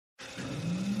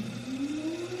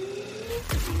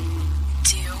Do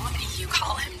you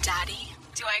call him daddy?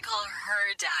 Do I call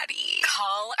her daddy?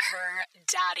 Call her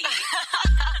daddy.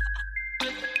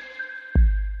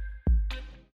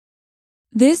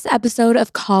 This episode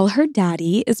of Call Her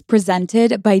Daddy is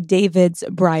presented by David's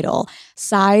Bridal.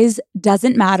 Size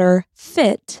doesn't matter,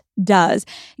 fit does.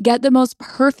 Get the most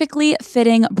perfectly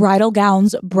fitting bridal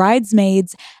gowns,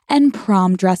 bridesmaids, and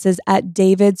prom dresses at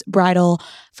David's Bridal.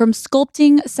 From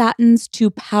sculpting satins to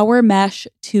power mesh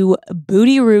to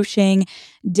booty ruching,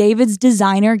 David's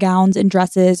designer gowns and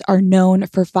dresses are known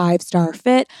for 5-star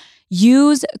fit.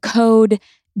 Use code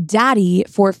Daddy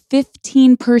for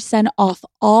 15% off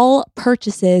all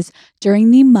purchases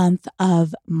during the month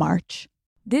of March.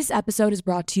 This episode is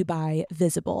brought to you by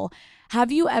Visible. Have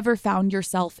you ever found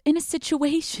yourself in a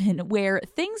situation where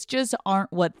things just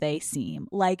aren't what they seem?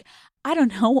 Like, I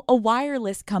don't know, a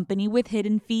wireless company with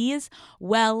hidden fees?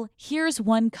 Well, here's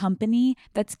one company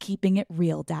that's keeping it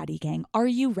real, Daddy Gang. Are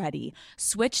you ready?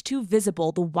 Switch to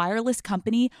Visible, the wireless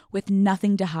company with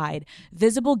nothing to hide.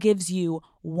 Visible gives you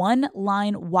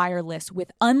one-line wireless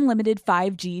with unlimited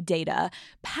 5G data,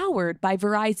 powered by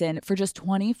Verizon for just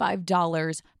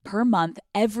 $25 per month,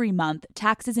 every month,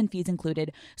 taxes and fees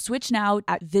included. Switch now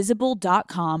at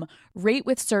Visible.com. Rate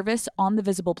with service on the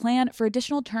Visible plan. For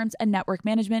additional terms and network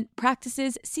management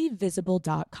practices, see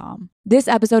Visible.com. This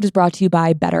episode is brought to you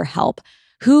by BetterHelp.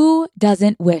 Who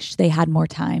doesn't wish they had more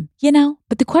time? You know,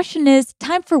 but the question is,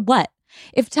 time for what?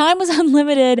 If time was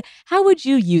unlimited, how would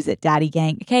you use it, Daddy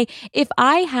Gang? Okay, if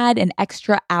I had an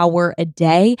extra hour a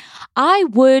day, I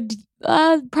would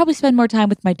probably spend more time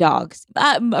with my dogs.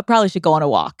 I probably should go on a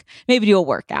walk, maybe do a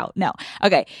workout. No.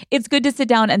 Okay. It's good to sit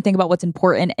down and think about what's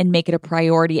important and make it a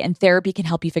priority. And therapy can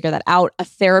help you figure that out. A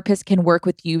therapist can work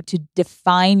with you to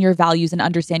define your values and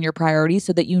understand your priorities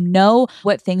so that you know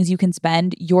what things you can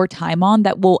spend your time on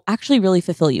that will actually really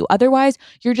fulfill you. Otherwise,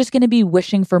 you're just going to be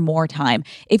wishing for more time.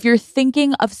 If you're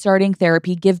thinking of starting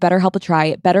therapy, give BetterHelp a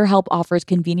try. BetterHelp offers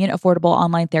convenient, affordable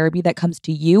online therapy that comes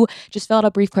to you. Just fill out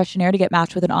a brief questionnaire to get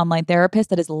matched with an online therapist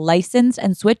that is licensed,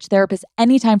 and switch therapists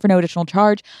anytime for no additional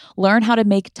charge. Learn how to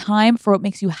make time for what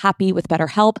makes you happy with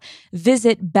BetterHelp.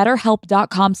 Visit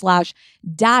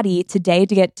betterhelp.com/daddy today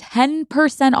to get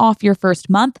 10% off your first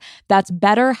month. That's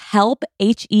BetterHelp,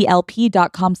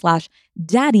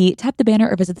 HELP.com/daddy. Tap the banner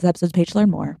or visit this episode's page to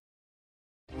learn more.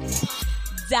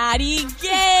 Daddy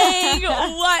Gang!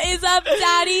 What is up,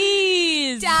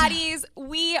 daddies? Daddies,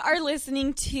 we are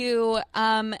listening to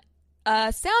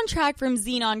a soundtrack from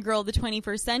Xenon Girl of the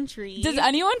 21st Century. Does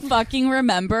anyone fucking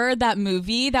remember that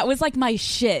movie? That was like my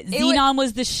shit. Xenon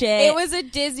was the shit. It was a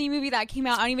Disney movie that came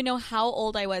out. I don't even know how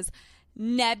old I was.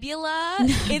 Nebula.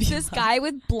 It's this guy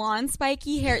with blonde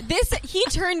spiky hair. He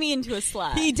turned me into a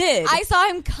slut. He did. I saw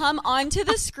him come onto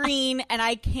the screen and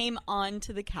I came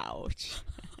onto the couch.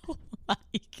 Oh my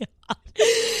God.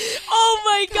 Oh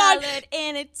my God.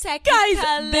 Guys,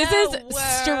 this is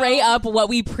straight up what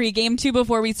we pregame to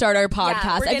before we start our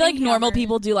podcast. I feel like normal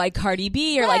people do like Cardi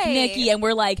B or like Nicki, and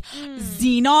we're like,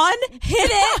 Xenon,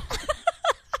 hit it.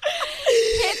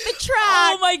 Hit the track.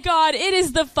 Oh my God, it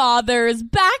is the fathers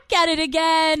back at it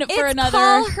again for another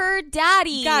Call Her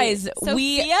Daddy. Guys,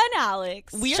 Sophia and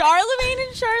Alex, Charlemagne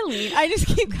and Charlene. I just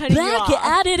keep cutting you off. Back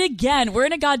at it again. We're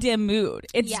in a goddamn mood.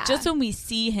 It's just when we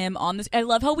see him on this. I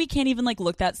love how we can't even like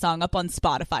look that song up on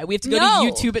Spotify. We have to go to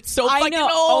YouTube. It's so fucking old.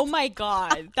 Oh my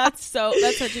God. That's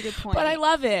such a good point. But I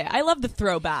love it. I love the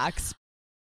throwbacks.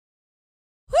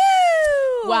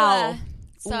 Woo! Wow.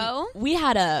 So we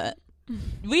had a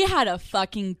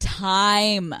fucking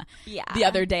time the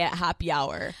other day at happy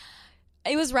hour.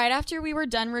 It was right after we were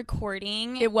done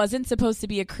recording. It wasn't supposed to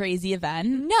be a crazy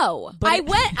event. No. But I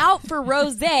went out for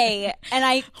rosé and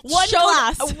I went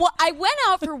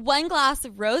out for one glass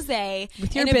of rosé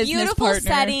with your in a beautiful partner.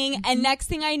 Setting, and next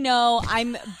thing I know,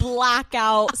 I'm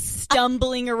blackout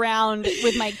stumbling around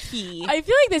with my key. I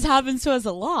feel like this happens to us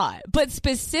a lot. But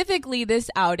specifically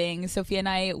this outing, Sophia and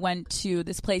I went to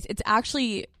this place. It's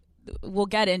actually... We'll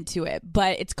get into it,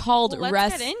 but it's called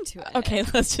let's get into it. Okay,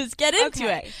 let's just get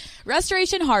into it.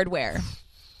 Restoration Hardware.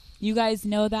 You guys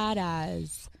know that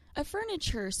as a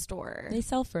furniture store. They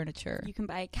sell furniture. You can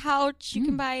buy a couch, you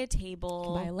can buy a table,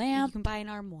 you can buy a lamp, you can buy an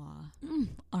armoire.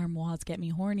 Armoires get me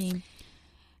horny.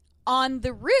 On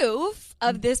the roof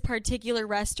of this particular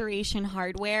Restoration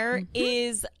Hardware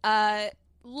is a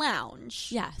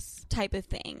lounge type of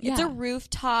thing. Yeah. It's a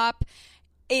rooftop.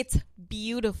 It's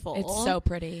beautiful. It's so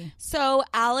pretty. So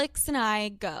Alex and I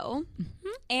go,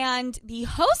 And the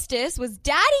hostess was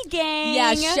Daddy Gang.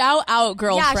 Yeah, shout out,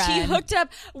 girlfriend. Yeah, she hooked up.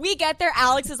 We get there.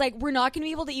 Alex is like, we're not going to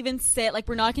be able to even sit. Like,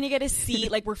 we're not going to get a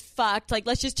seat. Like, we're fucked. Like,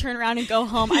 let's just turn around and go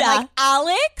home. Yeah. I'm like,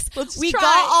 Alex, we try.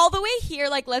 got all the way here.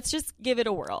 Like, let's just give it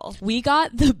a whirl. We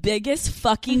got the biggest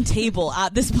fucking table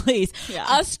at this place. Yeah.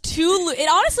 Us two. It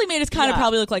honestly made us kind of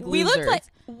probably look like losers. We looked like,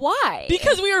 why?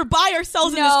 Because we were by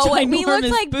ourselves in this ginormous we looked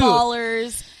like booth.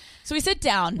 Ballers. So we sit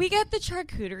down. We get the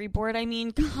charcuterie board. I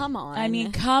mean, come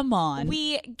on. Come on.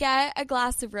 We get a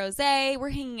glass of rosé. We're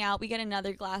hanging out. We get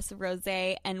another glass of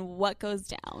rosé. And what goes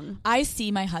down? I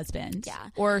see my husband. Yeah.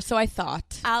 Or so I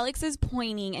thought. Alex is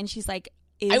pointing, and she's like,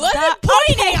 I wasn't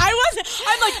pointing. I wasn't.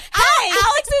 I'm like, hi.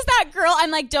 Alex is that girl.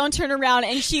 I'm like, don't turn around.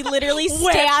 And she literally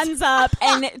stands up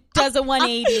and does a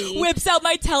 180. Whips out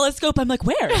my telescope. I'm like,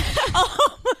 where?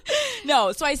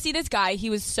 No. So I see this guy. He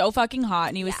was so fucking hot,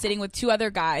 and he was sitting with two other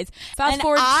guys. Fast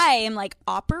forward. I am like,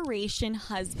 Operation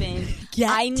Husband.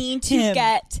 I need to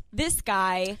get this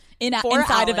guy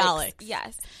inside of Alex.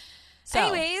 Yes. So.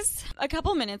 Anyways, a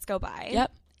couple minutes go by.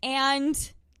 Yep.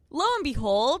 And lo and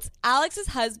behold, Alex's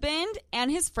husband and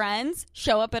his friends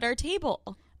show up at our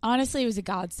table. Honestly, it was a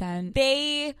godsend.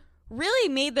 They really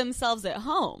made themselves at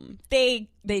home. They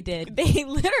did. They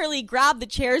literally grabbed the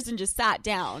chairs and just sat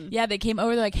down. Yeah, they came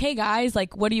over. They're like, hey, guys,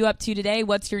 like, what are you up to today?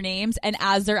 What's your names? And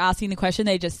as they're asking the question,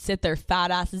 they just sit their fat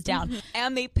asses down. Mm-hmm.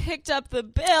 And they picked up the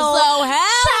bill. So,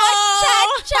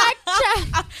 hello!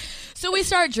 Check. So we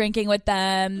start drinking with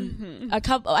them.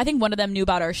 Mm-hmm. I think one of them knew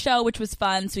about our show, which was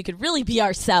fun, so we could really be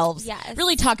ourselves. Yes.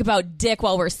 Really talk about dick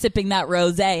while we're sipping that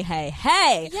rosé.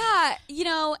 Hey. Yeah,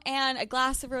 and a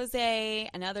glass of rosé,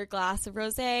 another glass of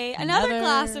rosé, another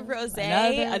glass of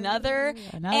rosé, another.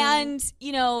 And,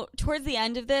 towards the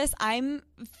end of this, I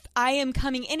am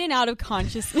coming in and out of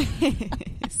consciousness.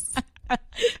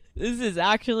 This is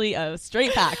actually a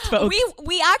straight fact, folks.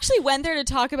 We actually went there to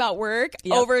talk about work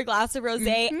over a glass of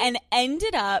rosé and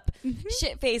ended up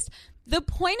shit-faced. The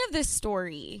point of this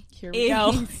story Here we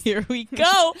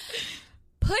go.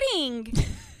 Putting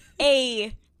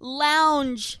a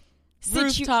lounge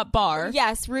rooftop bar.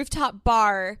 Yes, rooftop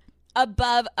bar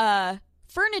above a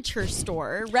furniture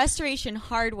store, Restoration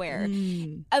Hardware.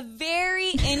 A very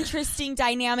interesting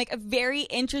dynamic, a very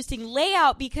interesting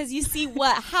layout, because you see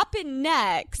what happened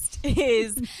next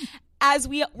is as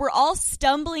we're all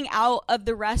stumbling out of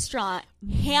the restaurant,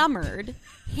 hammered.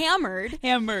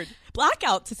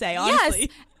 Blackout to say,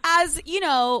 honestly. Yes,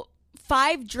 as,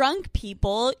 5 drunk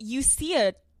people, you see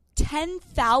a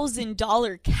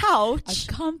 $10,000 couch.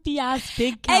 A comfy ass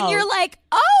big couch. And you're like,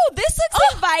 oh, this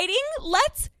looks inviting.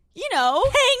 Let's,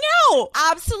 hang out.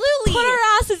 Absolutely. Put our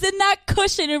asses in that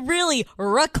cushion and really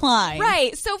recline.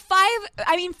 Right. So 5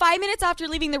 minutes after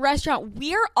leaving the restaurant,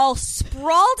 we're all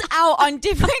sprawled out on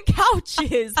different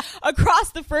couches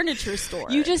across the furniture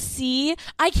store. You just see,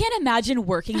 I can't imagine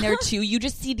working there too. You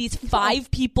just see these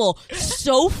 5 people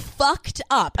so fucked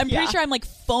up. I'm pretty sure I'm like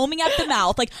foaming at the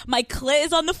mouth. Like my clit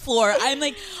is on the floor. I'm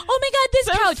like, oh my God, this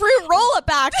couch. Fruit roll-up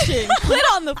action. Clit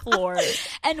on the floor.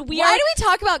 And why do we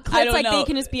talk about clits like they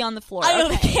can just be on the floor? I know,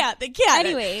 they can't.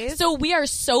 Anyways. So we are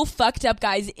so fucked up,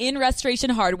 guys, in Restoration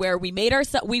Hardware. We made our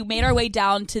way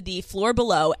down to the floor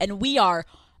below, and we are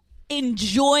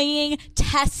enjoying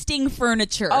testing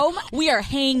furniture. We are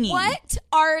hanging. What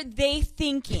are they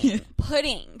thinking?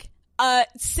 Putting a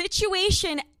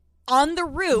situation on the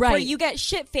roof where you get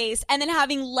shit-faced and then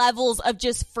having levels of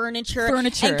just furniture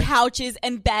and couches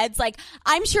and beds. Like,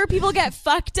 I'm sure people get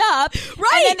fucked up.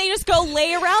 Right. And then they just go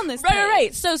lay around this place.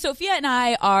 Right. So Sophia and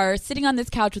I are sitting on this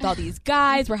couch with all these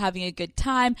guys. We're having a good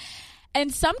time.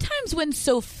 And sometimes when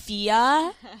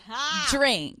Sophia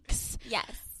drinks,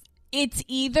 it's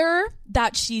either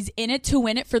that she's in it to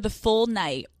win it for the full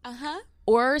night.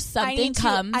 Or something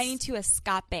comes. I need to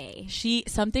escape.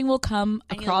 Something will come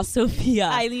across Sophia.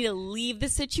 I need to leave the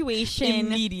situation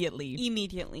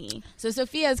immediately. So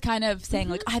Sophia is kind of saying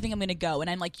like, I think I'm going to go. And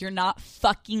I'm like, you're not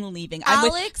fucking leaving. I'm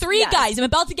with 3 guys. I'm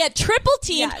about to get triple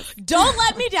teamed. Don't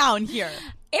let me down here.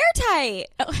 Airtight.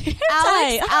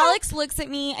 Alex looks at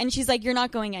me and she's like, you're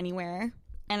not going anywhere.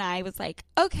 And I was like,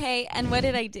 okay. And what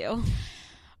did I do?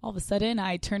 All of a sudden,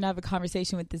 I turned to have a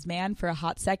conversation with this man for a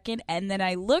hot second, and then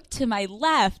I look to my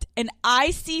left, and I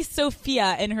see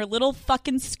Sophia in her little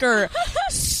fucking skirt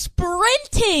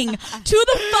sprinting to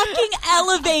the fucking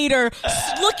elevator,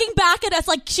 looking back at us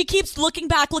like she keeps looking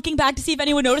back to see if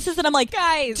anyone notices, and I'm like,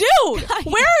 guys,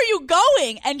 where are you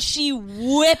going? And she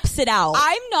whips it out.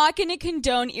 I'm not going to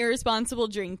condone irresponsible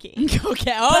drinking.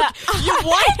 Okay. What?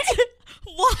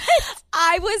 What?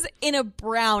 I was in a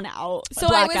brownout. So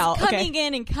Blackout. I was coming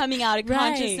in and coming out of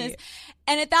consciousness.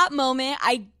 And at that moment,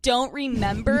 I don't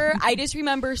remember. I just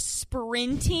remember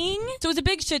sprinting. So it was a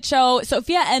big shit show.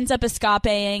 Sophia ends up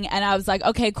escaping, and I was like,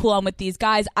 okay, cool, I'm with these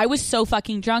guys. I was so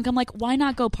fucking drunk. I'm like, why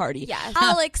not go party? Yes.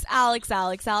 Alex,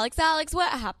 what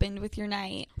happened with your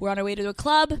night? We're on our way to a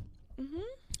club,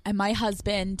 and my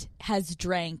husband has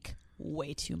drank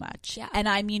way too much. Yeah. And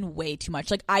I mean way too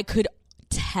much. Like, I could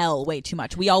tell way too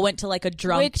much. We all went to like a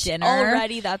drunk dinner.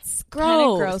 Already that's kind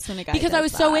of gross when a guy because does I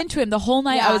was that. so into him the whole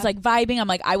night. Yeah. I was like vibing. I'm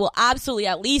like, I will absolutely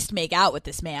at least make out with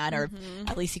this man, or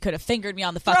at least he could have fingered me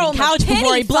on the fucking couch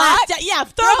before he blacked. Yeah,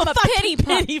 throw him a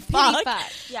pity fuck.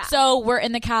 Yeah. So we're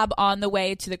in the cab on the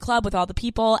way to the club with all the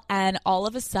people, and all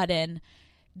of a sudden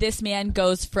this man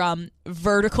goes from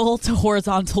vertical to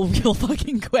horizontal real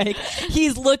fucking quick.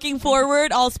 He's looking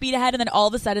forward all speed ahead, and then all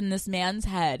of a sudden this man's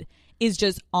head is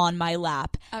just on my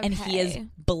lap, and he is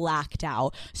blacked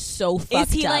out. So fucked up.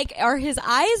 Is he like, are his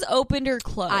eyes opened or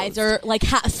closed? Eyes are like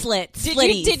slits.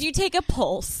 Did you take a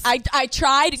pulse? I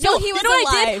tried. So no, he was you know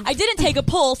what I alive. did? I didn't take a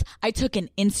pulse. I took an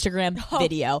Instagram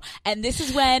video, and this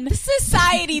is when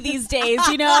Society these days,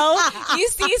 you know, you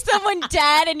see someone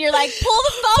dead, and you're like, pull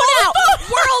the phone out,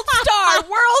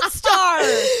 world star.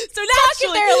 So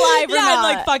naturally, they're alive or I'm not.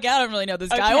 like, fuck it, I don't really know this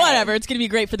guy. Okay. Whatever, it's gonna be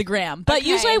great for the gram. But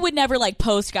usually I would never like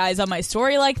post guys on my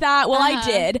story like that. Well, I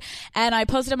did, and I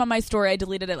posted him on my story. I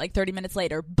deleted it like 30 minutes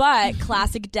later. But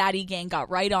Classic Daddy Gang got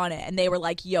right on it, and they were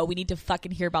like, yo, we need to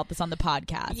fucking hear about this on the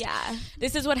podcast. Yeah.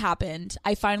 This is what happened.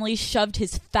 I finally shoved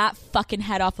his fat fucking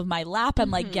head off of my lap.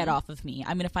 I'm like, get off of me.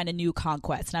 I'm gonna find a new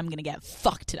conquest, and I'm gonna get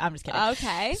fucked. I'm just kidding.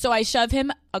 Okay. So I shove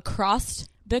him across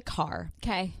the car.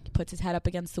 Okay. He puts his head up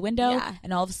against the window, Yeah.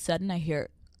 and all of a sudden I hear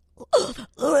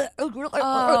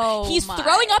Oh, he's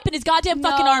throwing up in his goddamn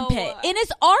fucking armpit. In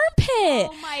his armpit.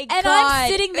 Oh my and God. I'm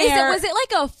sitting there. Was it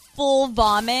like a full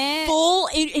vomit? Full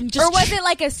in just, or was it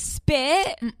like a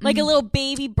spit? Like a little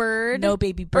baby bird? No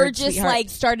baby bird. Or just sweetheart. like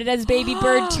started as baby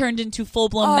bird, turned into full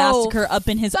blown massacre up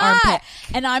in his armpit.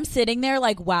 And I'm sitting there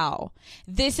like, wow,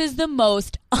 this is the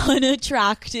most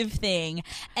unattractive thing.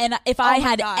 And if I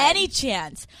had any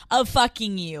chance of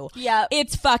fucking you,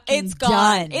 it's fucking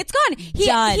done. It's gone.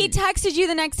 Done. He texted you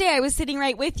the next day. I was sitting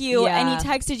right with you, Yeah. and he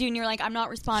texted you, and you're like, I'm not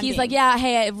responding. He's like, yeah,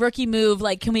 hey, rookie move.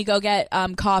 Like, can we go get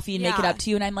coffee and make it up to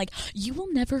you? And I'm like, you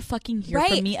will never fucking hear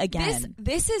from me again.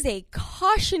 This is a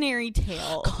cautionary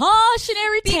tale.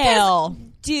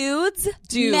 Dudes,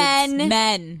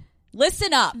 men.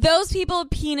 Listen up. Those people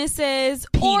with penises,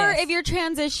 or if you're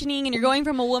transitioning and you're going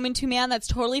from a woman to a man, that's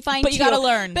totally fine. But you gotta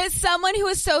learn. But someone who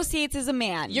associates as a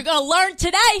man, You're gonna learn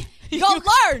today. You're gonna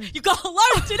learn. You're gonna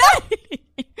learn today.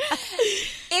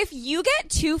 If you get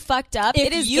too fucked up,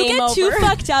 it is you game get over. too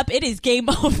fucked up, it is game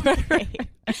over.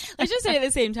 Let's just say it at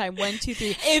the same time. 1, 2,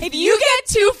 3. If you get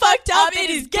too fucked up, it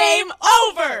is game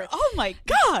over. Oh my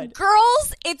God.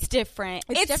 Girls, it's different.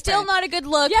 It's different. still not a good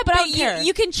look. Yeah, but I don't care.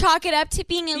 You can chalk it up to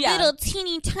being a little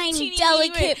teeny tiny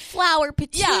delicate flower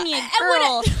petunia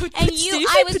girl. And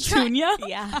I was petunia.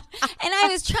 And I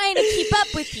was trying to keep up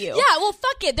with you. Yeah, well,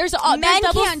 fuck it. There's Men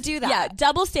double, can't do that. Yeah,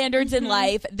 double standards in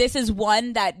life. This is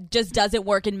one that just doesn't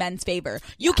work in men's favor.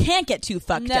 You can't get too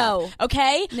fucked up.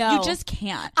 Okay? No. You just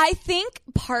can't. I think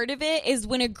part of it is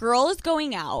when a girl is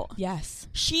going out. Yes.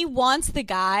 She wants the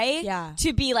guy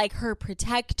to be like her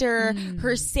protector,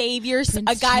 her savior,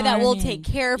 a guy that will take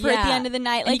care of her at the end of the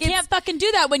night. Like, Like, you can't fucking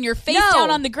do that when you're face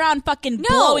down on the ground fucking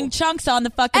blowing chunks on the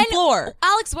fucking floor.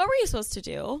 Alex, what were you supposed to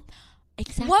do?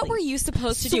 Exactly. What were you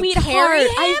supposed to do? Sweetheart, Carry him?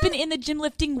 I've been in the gym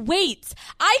lifting weights.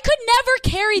 I could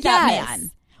never carry that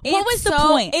man. What was the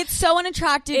point? It's so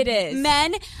unattractive. It is.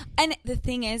 Men, and the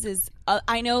thing is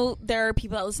I know there are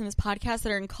people that listen to this podcast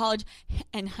that are in college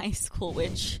and high school,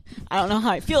 which I don't know how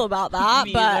I feel about that.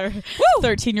 But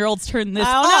 13-year-olds turn this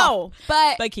I don't know.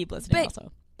 But keep listening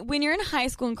also. When you're in high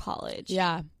school and college,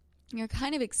 you're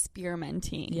kind of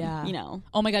experimenting. Yeah. You know.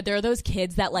 Oh my God, there are those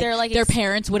kids that They're like their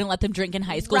parents wouldn't let them drink in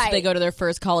high school, so they go to their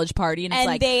first college party and it's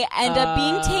like, they end up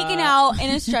being taken out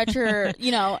in a stretcher,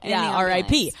 you know.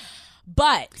 R.I.P.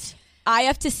 But I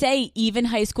have to say, even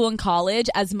high school and college,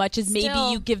 as much as maybe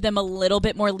you give them a little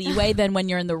bit more leeway than when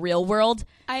you're in the real world,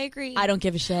 I agree. I don't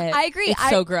give a shit. I agree. It's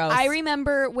so gross. I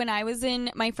remember when I was in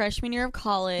my freshman year of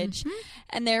college,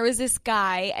 and there was this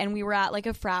guy, and we were at like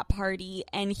a frat party,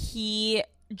 and he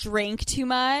drank too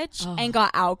much and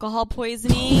got alcohol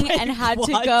poisoning and had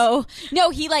to go.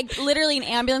 No, he like literally an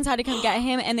ambulance had to come get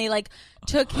him, and they like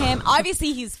took him.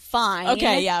 Obviously, he's fine.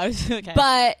 Okay, yeah. Okay.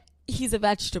 But he's a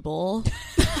vegetable.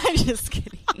 I'm just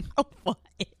kidding. What?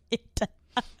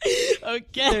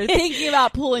 They're thinking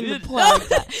about pulling the plug.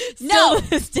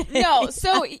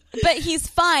 But he's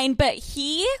fine. But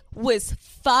he was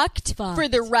fucked for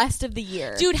the rest of the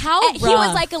year. Dude, how rough. He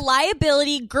was like a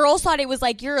liability. Girls thought it was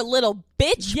like, you're a little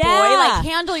bitch boy. Like,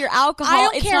 handle your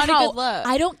alcohol. It's not a good look.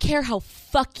 I don't care how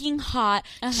fucking hot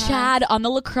Chad on the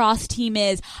lacrosse team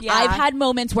is. Yeah. I've had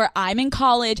moments where I'm in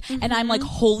college and I'm like,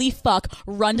 holy fuck,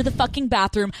 run to the fucking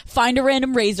bathroom, find a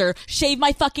random razor, shave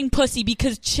my fucking pussy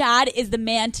because Chad is the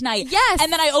man tonight. Yes.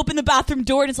 And then I open the bathroom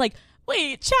door and it's like,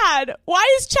 wait, Chad,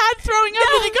 why is Chad throwing up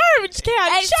in the garbage can?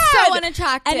 And Chad! It's so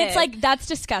unattractive. And it's like, that's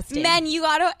disgusting. Men, you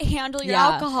gotta handle your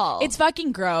alcohol. It's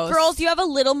fucking gross. Girls, you have a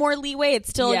little more leeway. It's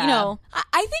still, you know,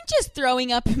 I think just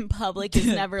throwing up in public is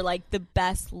never like the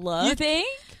best look. You think?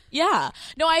 Yeah.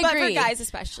 No, I agree. But for guys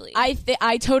especially.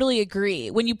 I totally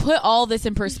agree. When you put all this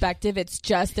in perspective, it's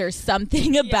just there's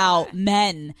something about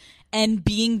men and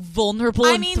being vulnerable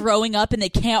and throwing up and they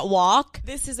can't walk.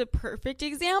 This is a perfect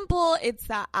example. It's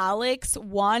that Alex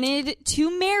wanted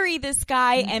to marry this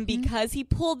guy and because he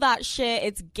pulled that shit,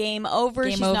 it's game over.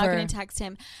 She's not going to text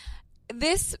him.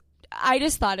 I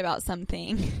just thought about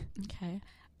something. Okay.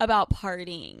 About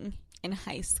partying in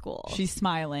high school. She's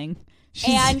smiling.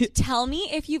 And tell me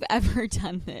if you've ever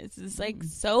done this. It's like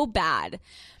so bad.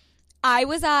 I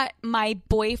was at my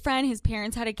boyfriend, his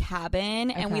parents had a cabin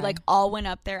and we like all went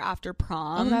up there after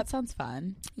prom. Oh, that sounds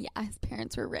fun. Yeah, his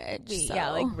parents were rich. So.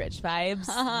 Yeah, like rich vibes,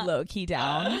 low key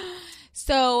down.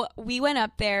 So we went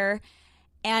up there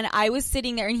and I was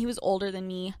sitting there and he was older than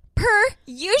me. Per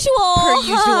usual.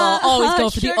 Always go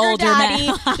for the older daddy.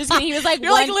 man. Just kidding. He was like,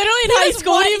 you're like literally in high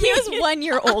school. He was 1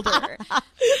 year older.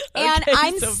 And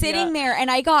I'm sitting there and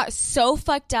I got so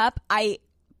fucked up. I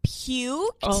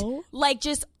puked like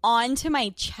just onto my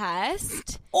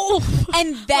chest.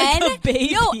 And then like a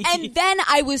baby. and then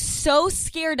I was so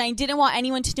scared and I didn't want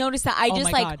anyone to notice that I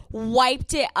just like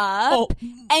wiped it up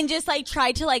and just like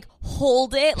tried to like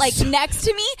hold it like next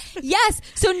to me. Yes.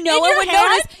 So no one would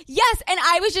notice. Yes. And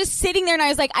I was just sitting there and I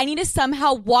was like, I need to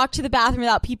somehow walk to the bathroom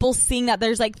without people seeing that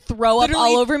there's like throw up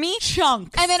all over me.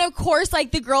 Chunks. And then of course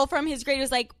like the girl from his grade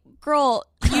was like, girl,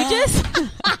 you just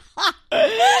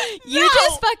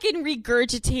just fucking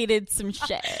regurgitated some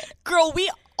shit. Girl, we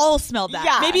all smelled that.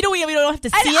 Yeah. Maybe we don't have to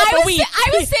see it, I but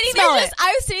was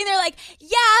sitting there like,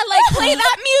 yeah, like play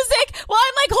that music while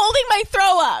I'm like holding my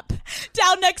throw up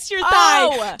down next to your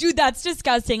thigh. Dude, that's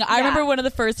disgusting. I remember one of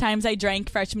the first times I drank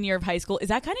freshman year of high school. Is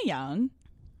that kind of young?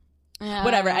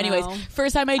 Whatever. Anyways,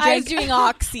 first time I drank. I was doing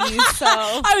oxy, so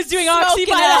I was doing oxy,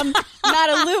 but not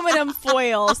aluminum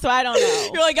foil, so I don't know.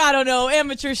 You're like, I don't know,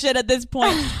 amateur shit at this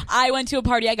point. I went to a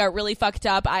party. I got really fucked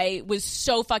up. I was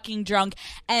so fucking drunk,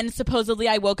 and supposedly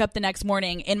I woke up the next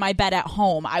morning in my bed at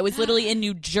home. I was literally in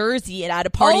New Jersey and at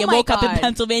a party and woke up in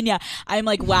Pennsylvania. I'm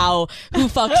like, wow, who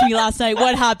fucked me last night?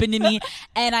 What happened to me?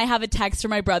 And I have a text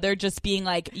from my brother just being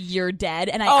like, you're dead.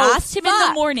 And I asked him in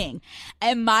the morning,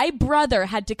 and my brother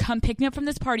had to come pick me up from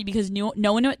this party because no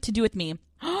one knew what to do with me.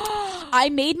 I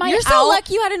made my You're so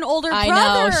lucky you had an older brother.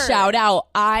 I know, shout out.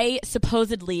 I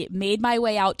supposedly made my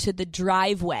way out to the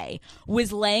driveway,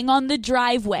 was laying on the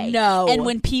driveway. No. And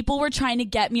when people were trying to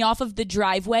get me off of the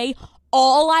driveway,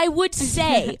 all I would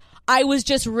say, I was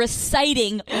just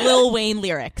reciting Lil Wayne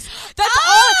lyrics. That's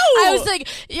all. I was like,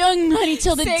 young money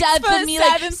till the death of me,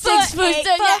 like 6 foot.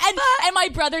 And my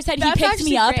brother said he picked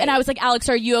me up, and I was like, Alex,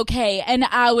 are you okay? And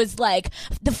I was like,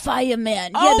 the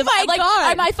fireman. Oh my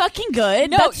God. Am I fucking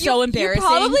good? No, that's so embarrassing. You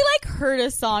probably like heard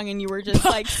a song and you were just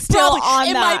like still on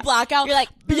in that. my blackout. You're like,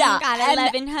 got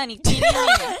 11 honey.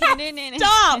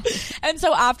 Stop. And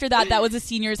so after that was a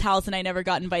senior's house, and I never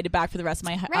got invited back for the rest of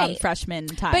my freshman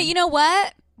time. But you know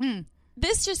what?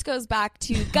 This just goes back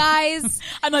to guys.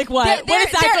 I'm like, what?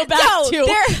 What does that go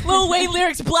back to? Lil Wayne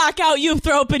lyrics, blackout, you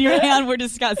throw up in your hand, we're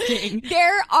disgusting.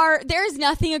 There's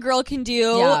nothing a girl can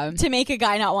do to make a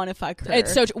guy not want to fuck her.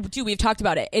 It's so dude, we've talked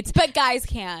about it. But guys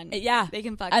can. Yeah. They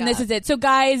can fuck And up. this is it. So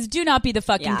guys, do not be the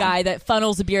fucking guy that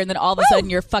funnels a beer and then all of a sudden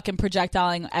you're fucking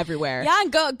projectiling everywhere. Yeah,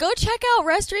 and go check out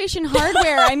Restoration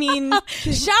Hardware. I mean,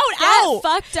 shout out.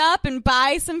 Fucked up and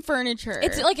buy some furniture.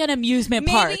 It's like an amusement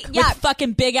park with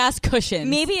fucking big ass cushions.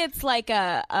 Maybe it's like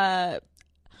a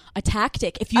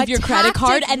tactic. If you have your credit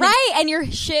card and and your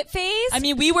shit face. I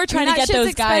mean, we were trying to get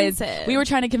those guys. Expensive. We were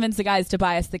trying to convince the guys to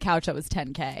buy us the couch that was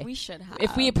 $10K. We should have.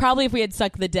 If we had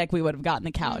sucked the dick, we would have gotten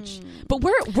the couch. But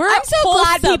we're I'm so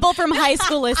glad people from high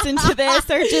school listen to this.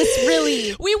 They're just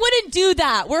really. We wouldn't do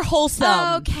that. We're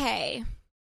wholesome. Okay.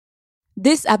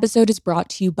 This episode is brought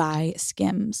to you by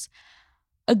Skims.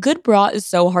 A good bra is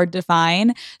so hard to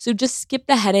find, so just skip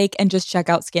the headache and just check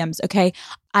out Skims, okay?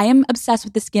 I am obsessed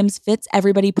with the Skims Fits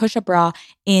Everybody Push-Up Bra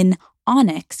in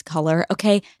onyx color,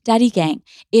 okay? Daddy gang,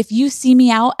 if you see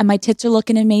me out and my tits are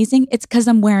looking amazing, it's because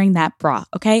I'm wearing that bra,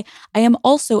 okay? I am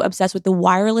also obsessed with the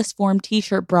wireless form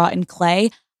t-shirt bra in clay.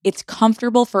 It's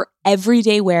comfortable for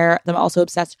everyday wear. I'm also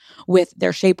obsessed with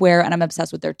their shapewear, and I'm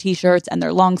obsessed with their t-shirts and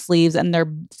their long sleeves and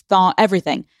their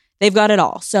everything. They've got it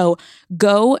all. So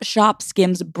go shop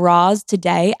Skims bras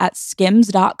today at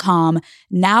skims.com.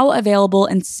 Now available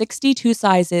in 62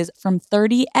 sizes from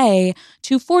 30A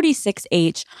to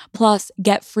 46H. Plus,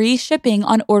 get free shipping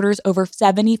on orders over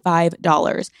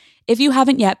 $75. If you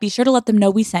haven't yet, be sure to let them know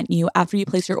we sent you. After you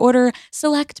place your order,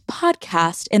 select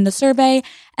podcast in the survey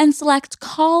and select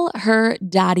Call Her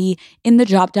Daddy in the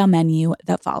drop-down menu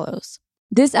that follows.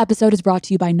 This episode is brought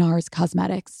to you by NARS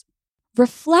Cosmetics.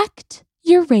 Reflect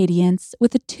your radiance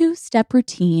with a 2-step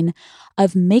routine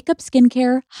of makeup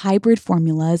skincare hybrid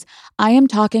formulas. I am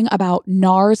talking about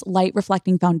NARS Light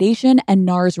Reflecting Foundation and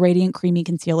NARS Radiant Creamy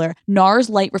Concealer. NARS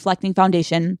Light Reflecting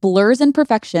Foundation blurs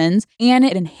imperfections and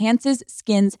it enhances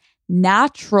skin's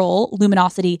natural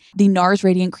luminosity. The NARS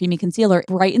Radiant Creamy Concealer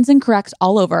brightens and corrects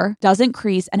all over, doesn't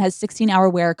crease, and has 16-hour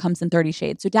wear, comes in 30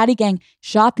 shades. So Daddy Gang,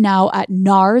 shop now at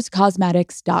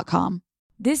narscosmetics.com.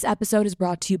 This episode is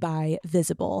brought to you by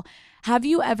Visible. Have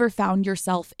you ever found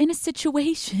yourself in a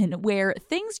situation where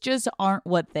things just aren't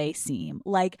what they seem?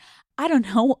 Like, I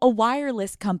don't know, a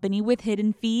wireless company with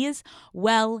hidden fees?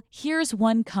 Well, here's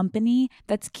one company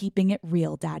that's keeping it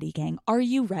real, Daddy Gang. Are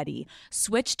you ready?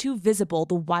 Switch to Visible,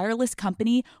 the wireless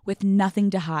company with nothing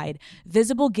to hide.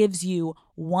 Visible gives you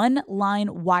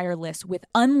one-line wireless with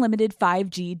unlimited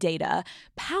 5G data,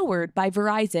 powered by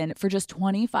Verizon for just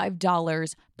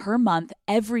 $25 per month,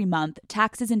 every month,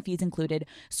 taxes and fees included.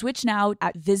 Switch now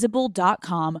at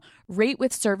visible.com. Rate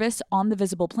with service on the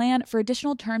Visible plan. For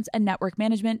additional terms and network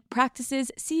management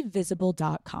practices, see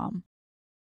visible.com.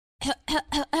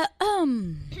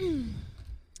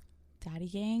 Daddy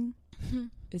Gang,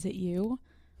 is it you?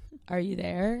 Are you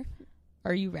there?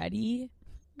 Are you ready?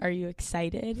 Are you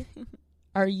excited?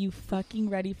 Are you fucking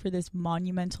ready for this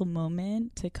monumental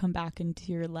moment to come back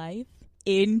into your life?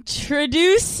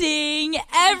 Introducing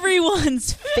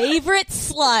everyone's favorite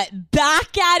slut,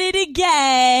 back at it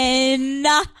again.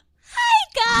 Hi,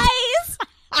 guys.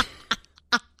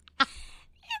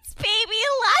 It's Baby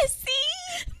Lassie.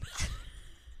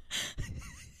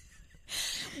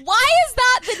 Why is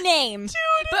that the name? Dude.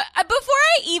 But before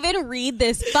I even read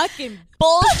this fucking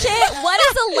bullshit, what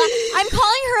is I'm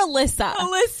calling her Alyssa.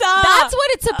 Alyssa. That's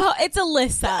what it's supposed. It's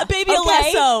Alyssa. Baby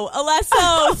okay?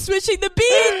 Alesso. Switching the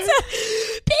beats.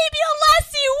 Baby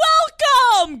Alessi,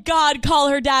 welcome. God, Call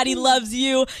Her Daddy loves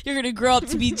you. You're going to grow up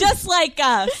to be just like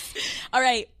us. All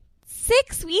right.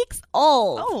 6 weeks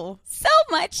old. Oh. So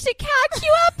much to catch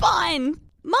you up on.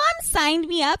 Mom signed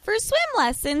me up for swim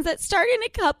lessons that start in a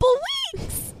couple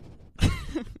weeks.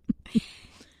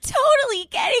 Totally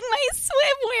getting my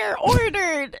swimwear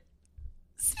ordered.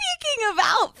 Speaking of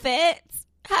outfits,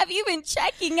 have you been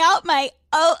checking out my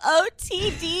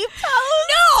OOTD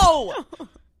post?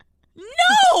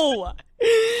 No.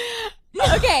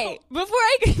 Okay, before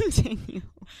I continue.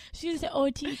 She has an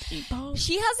OOTD post.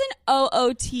 She has an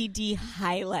OOTD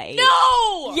highlight.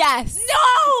 No. Yes.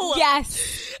 No.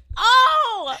 Yes.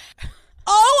 Oh.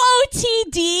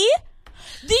 OOTD?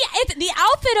 It's the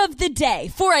outfit of the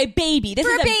day for a baby. This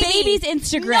for is a baby. baby's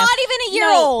Instagram. Not even a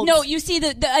year old. No, you see,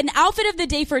 an outfit of the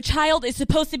day for a child is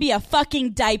supposed to be a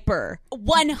fucking diaper.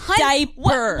 100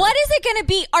 diaper. What is it going to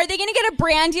be? Are they going to get a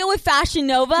brand deal with Fashion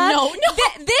Nova? No.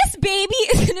 This baby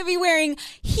is going to be wearing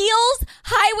heels,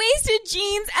 high-waisted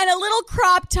jeans, and a little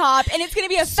crop top, and it's going to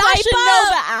be a Fashion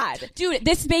Nova ad. Dude,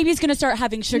 this baby's going to start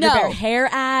having Sugar Bear hair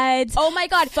ads. Oh my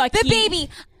God. Fucking the baby.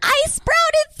 I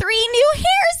sprouted 3 new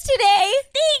hairs today.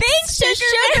 Thanks to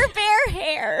Sugar Bear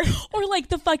hair. Or like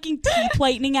the fucking teeth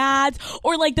whitening ads.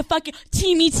 Or like the fucking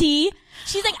Teamy Tea.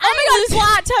 She's like, oh my God,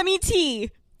 flat tummy tea.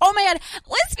 Oh my God,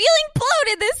 was feeling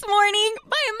bloated this morning.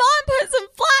 My mom put some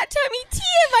flat tummy tea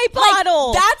in my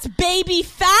bottle. Like, that's baby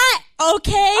fat,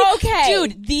 okay? Okay.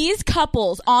 Dude, these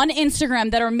couples on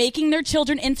Instagram that are making their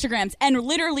children Instagrams and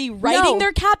literally writing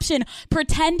their caption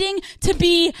pretending to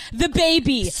be the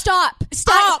baby. Stop.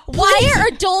 Why are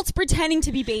adults pretending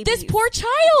to be babies? This poor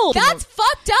child. That's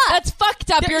fucked up. That's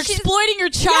fucked up. You're exploiting your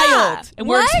child. Yeah. And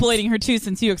we're exploiting her too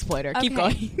since you exploit her. Keep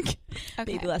going. Okay.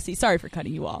 Baby Leslie, sorry for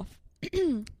cutting you off.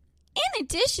 In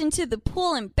addition to the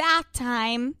pool and bath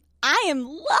time, I am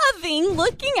loving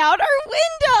looking out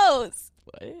our windows.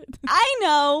 What? I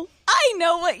know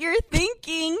what you're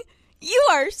thinking. You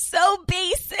are so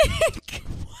basic.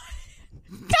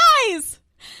 Guys,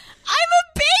 I'm a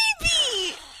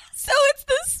baby. So it's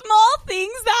the small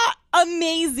things that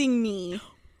amazing me.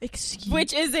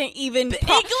 Which isn't even English?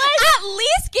 At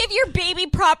least give your baby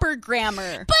proper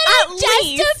grammar. But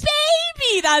it's just a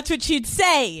baby. That's what she'd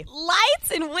say.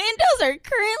 Lights and windows are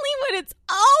currently what it's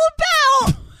all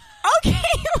about.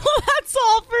 Okay, well, that's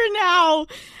all for now.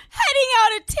 Heading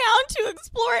out of town to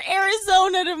explore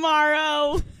Arizona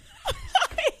tomorrow.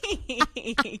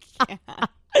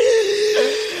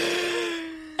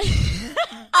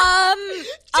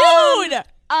 Dude!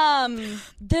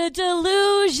 The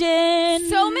delusion.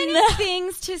 So many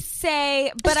things to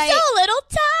say, but so little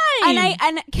time.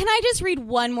 And can I just read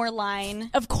one more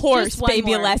line? Of course, Just one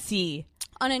baby more. Lessie.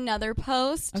 On another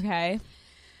post, Okay.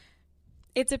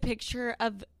 it's a picture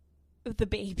of the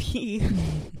baby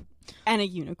and a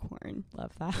unicorn.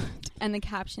 Love that. And the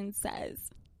caption says,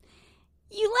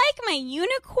 "You like my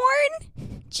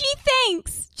unicorn? Gee,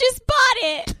 thanks. Just bought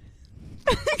it."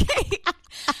 Okay.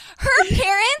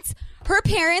 Her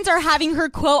parents are having her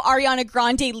quote Ariana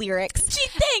Grande lyrics. Gee,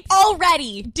 thanks.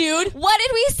 Already. Dude. What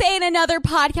did we say in another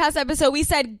podcast episode? We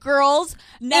said, girls,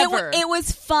 Never. It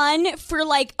was fun for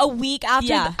like a week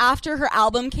after her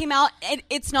album came out.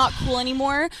 It's not cool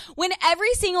anymore. When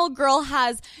every single girl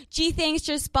has, "Gee, thanks,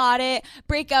 just bought it.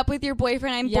 Break up with your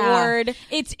boyfriend. I'm bored."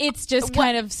 It's just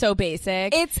kind of so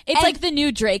basic. It's like the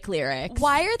new Drake lyrics.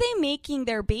 Why are they making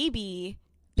their baby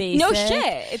Basic. No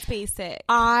shit. It's basic.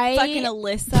 Fucking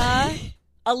Alyssa.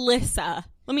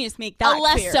 Let me just make that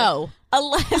clear. Alesso.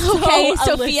 Okay, Alyssa.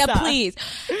 Sophia, please.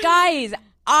 Guys,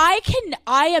 I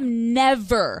am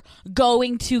never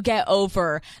going to get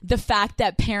over the fact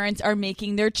that parents are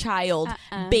making their child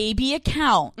baby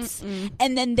accounts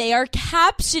and then they are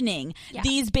captioning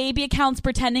these baby accounts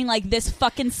pretending like this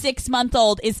fucking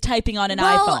 6-month-old is typing on an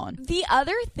iPhone. The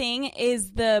other thing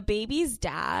is the baby's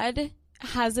dad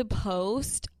has a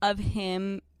post of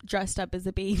him dressed up as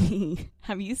a baby.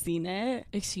 Have you seen it?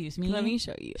 Excuse me? Let me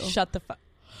show you. Shut the fuck.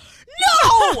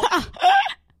 No!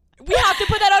 We have to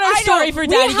put that on our story for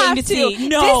Daddy Gang to see.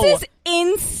 No. This is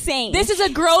insane. This is a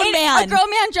grown man. A grown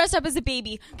man dressed up as a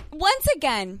baby. Once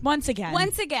again. How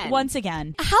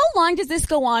How long does this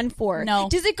go on for? No.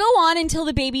 Does it go on until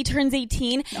the baby turns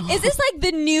 18? No. Is this like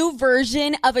the new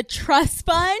version of a trust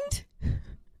fund?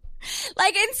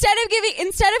 Like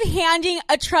instead of handing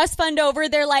a trust fund over,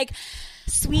 they're like,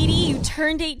 "Sweetie, you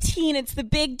turned 18. It's the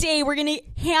big day. We're going to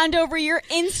hand over your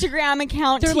Instagram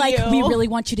account They're to like, you." "We really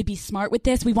want you to be smart with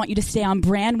this. We want you to stay on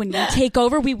brand when you take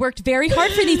over. We worked very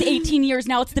hard for these 18 years.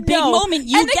 Now it's the big moment.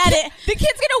 You get it." The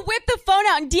kid's going to whip the phone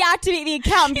out and deactivate the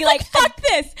account and be like, "Fuck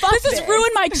this. This has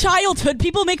ruined my childhood.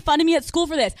 People make fun of me at school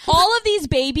for this." All of these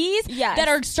babies that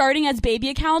are starting as baby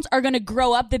accounts are going to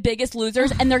grow up the biggest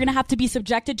losers, and they're going to have to be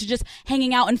subjected to just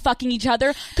hanging out and fucking each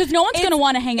other because no one's going to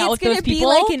want to hang out with those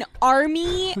people. It's going to be like an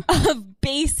army of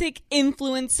basic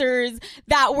influencers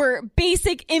that were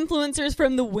basic influencers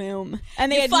from the womb,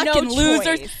 and they had fucking no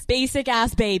losers, choice. basic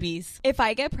ass babies. If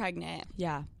I get pregnant,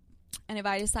 Yeah. and if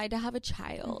I decide to have a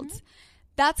child,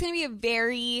 that's going to be a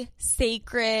very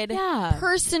sacred,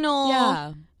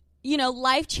 personal,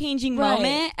 life-changing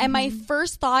moment. And my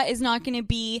first thought is not going to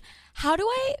be, how do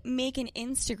I make an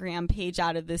Instagram page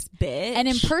out of this bitch? And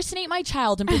impersonate my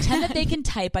child and pretend that they can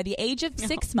type by the age of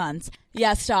 6 months.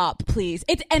 Yeah, stop, please.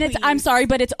 It's I'm sorry,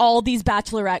 but it's all these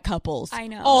bachelorette couples. I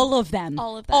know. All of them.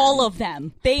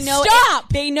 They know.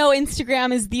 Stop! They know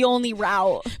Instagram is the only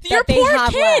route. Your that they poor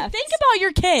have kid. left. Think about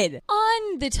your kid.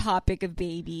 On the topic of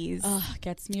babies,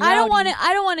 Gets me. I don't rowdy.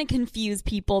 want to confuse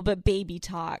people, but baby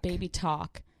talk. Baby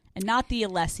talk, and not the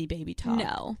Alessi baby talk.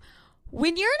 No.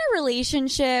 When you're in a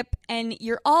relationship and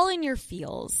you're all in your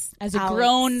feels As a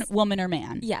grown woman or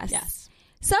man. Yes.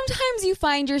 Sometimes you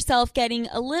find yourself getting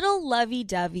a little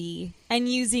lovey-dovey and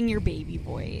using your baby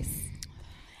voice.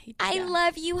 I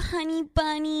love you, honey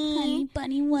bunny. Honey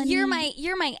bunny. You're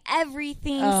my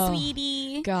everything,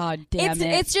 sweetie. God damn it.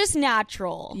 It's just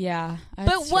natural. Yeah.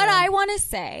 But what I want to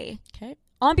say,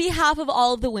 on behalf of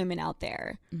all of the women out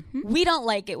there, we don't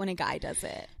like it when a guy does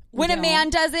it. When a man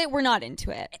does it, we're not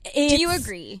into it. Do you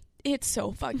agree? It's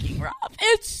so fucking rough.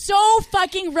 It's so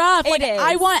fucking rough. It is.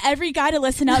 I want every guy to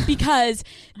listen up because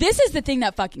this is the thing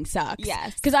that fucking sucks.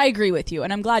 Yes. Because I agree with you,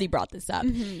 and I'm glad you brought this up.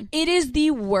 It is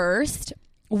the worst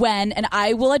when, and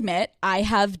I will admit, I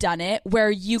have done it,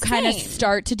 where you kind of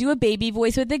start to do a baby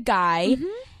voice with a guy,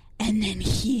 and then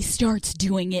he starts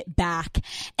doing it back,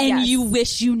 and you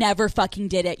wish you never fucking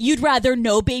did it. You'd rather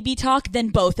no baby talk than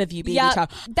both of you baby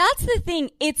talk. That's the thing.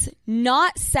 It's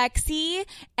not sexy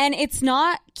and it's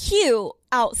not cute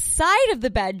outside of the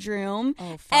bedroom,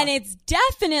 and it's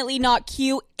definitely not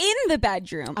cute in the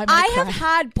bedroom. I have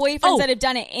had boyfriends that have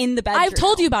done it in the bedroom. I've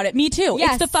told you about it. Me too.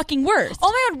 Yes. It's the fucking worst. Oh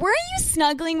my God, weren't you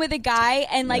snuggling with a guy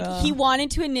and like he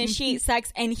wanted to initiate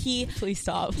sex and please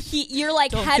stop. Your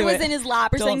like Don't head was in his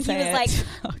lap or something. He was it.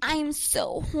 like, I'm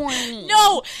so horny.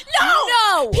 No.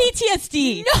 No.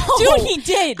 PTSD. Dude, he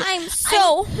did. I'm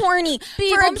so horny.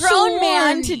 Babe, For a I'm grown so man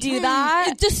horny. to do that.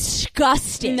 It's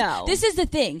disgusting. No. This is the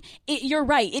thing. You're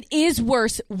right. It is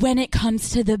worse when it comes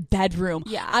to the bedroom.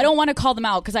 Yeah. I don't want to call them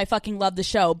out because I fucking love the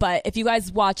show, but if you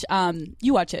guys watch,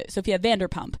 you watch it, Sophia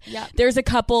Vanderpump. Yep. There's a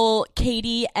couple,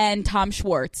 Katie and Tom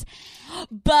Schwartz.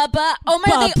 Bubba. Oh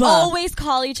my God, they Bubba. always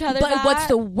call each other But that. what's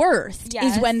the worst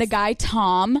Yes. is when the guy,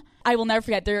 Tom, I will never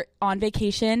forget, they're on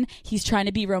vacation. He's trying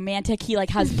to be romantic. He like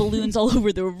has balloons all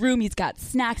over the room. He's got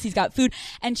snacks. He's got food.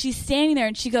 And she's standing there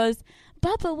and she goes,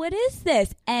 Bubba, what is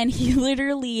this? And he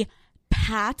literally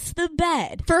pats the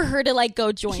bed. for her to like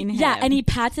go join him? Yeah, and he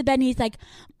pats the bed and he's like,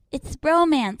 it's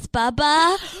romance,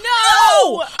 Bubba.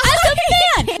 No! As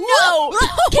a man! No!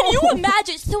 Can you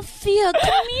imagine? Sophia,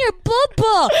 come here,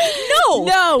 Bubba.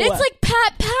 No. It's like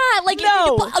pat. Like,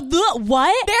 No.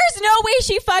 What? There's no way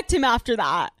she fucked him after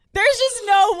that. There's just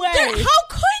no way. How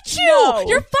could you? No.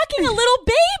 You're fucking a little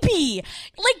baby.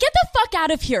 Like, get the fuck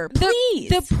out of here, please.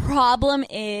 The problem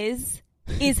is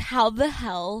how the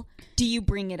hell do you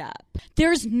bring it up?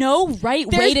 There's no right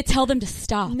way to tell them to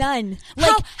stop. None.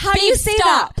 Like, how do you babe, say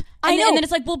stop. that? And, I know. and then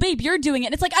it's like, well, babe, you're doing it.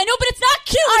 And it's like, I know, but it's not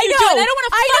cute when I you know. do it. I don't want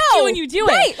to fuck you when you do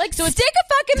it. Right. Like, so stick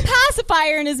a fucking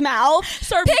pacifier in his mouth.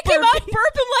 Start pick him up, burping.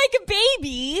 burp him like a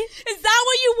baby. Is that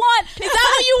what you want? Is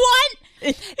that what you want?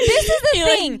 This is the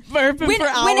thing. Burping When for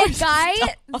hours. when a guy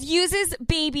uses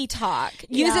baby talk,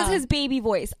 uses his baby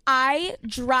voice, I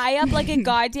dry up like a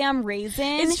goddamn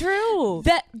raisin. It's true.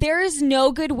 That there is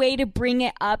no good way to bring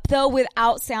it up though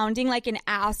without sounding like an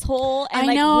asshole and I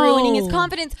like know. ruining his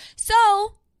confidence.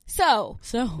 So So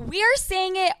we are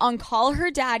saying it on Call Her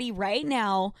Daddy right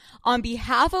now on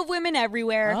behalf of women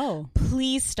everywhere. Oh.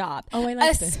 Please stop. Oh, I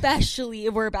like this. Especially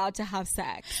if we're about to have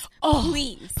sex. Oh,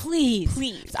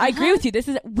 Please. I agree with you.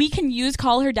 We can use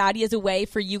Call Her Daddy as a way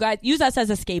for you guys, use us as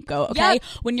a scapegoat, okay? Yep.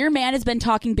 When your man has been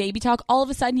talking baby talk, all of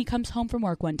a sudden he comes home from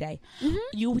work one day.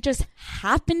 You just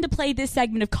happen to play this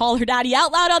segment of Call Her Daddy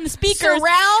out loud on the speakers.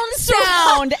 Surround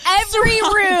sound. Every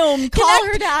room. Call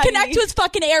Her Daddy. Connect to his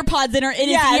fucking AirPods in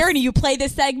his ear and you play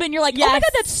this segment and you're like, oh my God,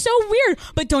 that's so weird.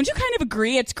 But don't you kind of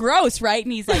agree? It's gross, right?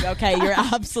 And he's like, okay, you're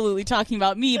absolutely talking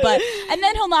about me. And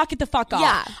then he'll knock it the fuck off.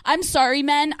 Yeah. I'm sorry,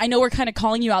 men. I know we're kind of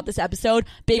calling you out this episode.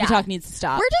 Baby talk needs to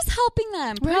stop. We're just helping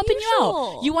them. We're helping you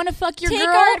out. You want to fuck your take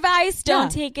girl? our advice. Don't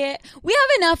Yeah. take it. We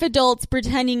have enough adults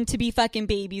pretending to be fucking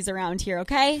babies around here,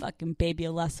 okay? Fucking baby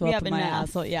Alesso We up have in my enough.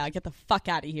 asshole. Yeah, get the fuck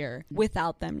out of here.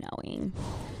 Without them knowing.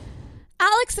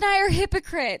 Alex and I are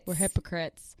hypocrites. We're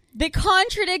hypocrites. The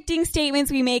contradicting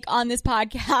statements we make on this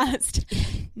podcast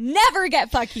never get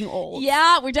fucking old.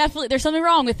 Yeah, there's something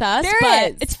wrong with us, There but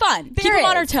is. it's fun. There Keep them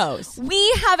on our is. toes.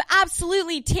 We have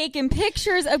absolutely taken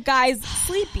pictures of guys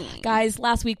sleeping. Guys,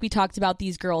 last week we talked about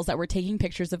these girls that were taking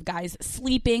pictures of guys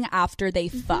sleeping after they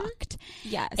fucked.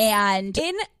 Yes. And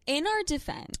in our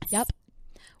defense, yep.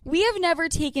 we have never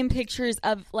taken pictures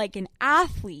of like an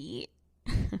athlete.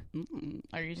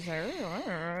 Are you sure?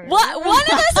 What? One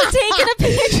of us have taken a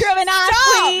picture of an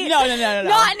athlete. No.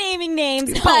 Not naming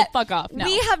names, No, but fuck off. No.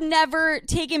 we have never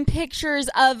taken pictures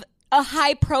of a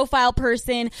high-profile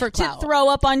person For to clout. throw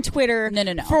up on Twitter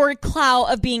No. for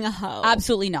clout of being a hoe.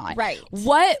 Absolutely not. Right.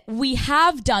 What we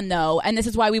have done, though, and this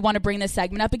is why we want to bring this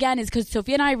segment up again, is because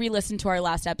Sophia and I re-listened to our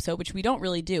last episode, which we don't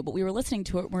really do, but we were listening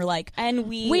to it and we're like, And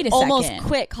we wait a almost second.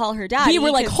 quit Call Her Daddy. We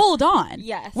were like, 'cause- hold on.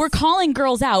 Yes. We're calling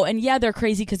girls out, and yeah, they're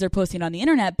crazy because they're posting on the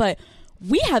internet, but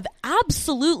we have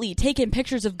absolutely taken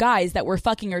pictures of guys that we're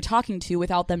fucking or talking to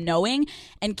without them knowing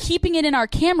and keeping it in our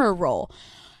camera roll.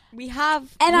 We have.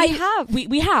 And we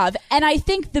we have. And I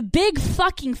think the big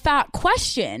fucking fat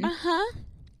question Uh-huh.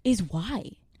 is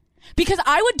why? Because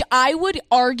I would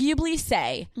arguably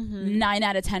say 9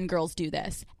 out of 10 girls do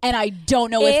this. And I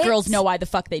don't know if girls know why the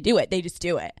fuck they do it. They just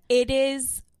do it. It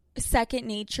is second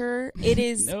nature. It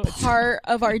is part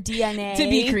of our DNA. To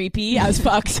be creepy as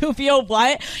fuck. Sophia,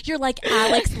 what? You're like,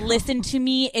 Alex, listen to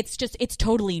me. It's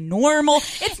totally normal.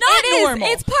 It's not normal.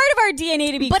 It's part of our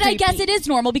DNA to be But I creepy. guess it is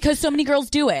normal because so many girls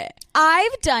do it.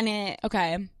 I've done it.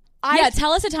 Okay. Yeah,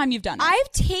 tell us a time you've done it.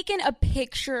 I've taken a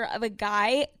picture of a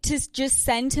guy to just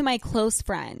send to my close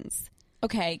friends.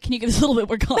 Okay, can you give us a little bit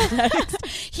more context?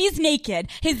 He's naked.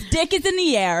 His dick is in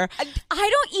the air. I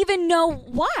don't even know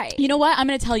why. You know what? I'm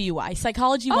going to tell you why.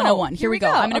 Psychology 101. Here we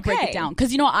go. I'm going to break it down.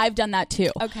 Because, I've done that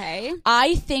too. Okay.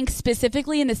 I think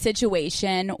specifically in the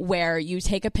situation where you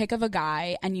take a pic of a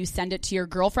guy and you send it to your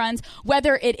girlfriends,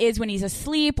 whether it is when he's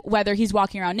asleep, whether he's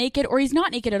walking around naked, or he's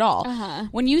not naked at all.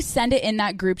 When you send it in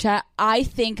that group chat, I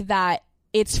think that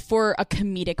it's for a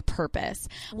comedic purpose.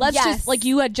 Let's just, like,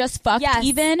 you had just fucked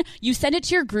even. You send it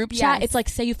to your group chat. It's like,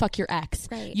 say you fuck your ex.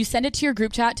 Right. You send it to your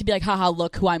group chat to be like, haha,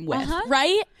 look who I'm with.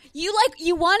 Right?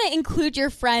 You want to include your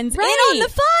friends in on the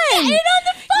fun. In on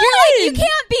the fun. You're like, you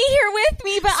can't be here with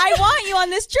me, but I want you on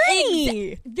this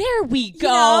journey. There we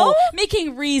go.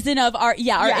 Making reason of our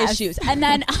issues. And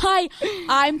then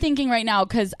I'm thinking right now,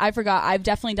 because I forgot, I've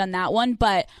definitely done that one,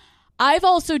 but I've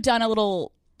also done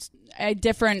a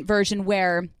different version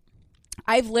where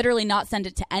I've literally not sent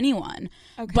it to anyone,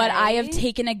 but I have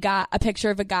taken a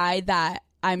picture of a guy that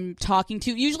I'm talking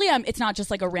to. Usually it's not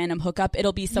just like a random hookup.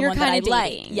 It'll be someone that I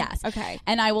like. Yes. Okay.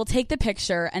 And I will take the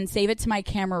picture and save it to my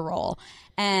camera roll,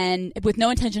 and with no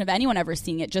intention of anyone ever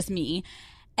seeing it, just me.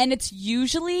 And it's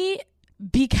usually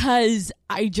because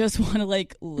I just want to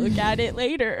look at it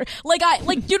later. You know what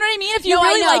I mean? If you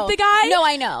really like the guy. No,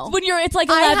 I know. When it's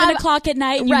 11 o'clock at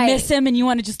night and you miss him and you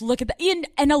want to just look at that.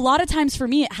 And a lot of times for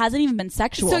me, it hasn't even been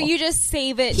sexual. So you just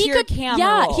save it to your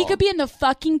camera roll. He could be in the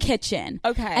fucking kitchen.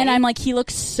 Okay. And I'm like, he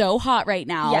looks so hot right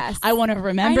now. Yes. I want to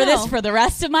remember this for the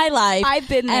rest of my life. I've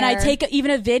been there. And I take even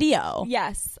a video.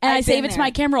 Yes. And I save it to my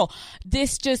camera roll.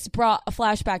 This just brought a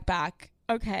flashback back.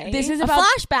 Okay. This is a about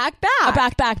flashback back. A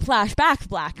back flashback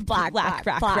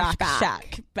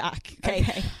back.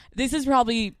 Okay. This is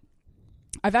probably,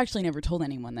 I've actually never told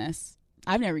anyone this.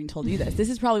 I've never even told you this. This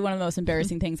is probably one of the most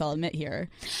embarrassing things I'll admit here.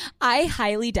 I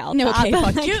highly doubt that. Okay,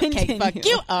 fuck you. Okay, fuck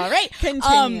you. All right.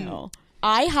 Continue.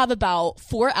 I have about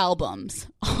 4 albums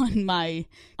on my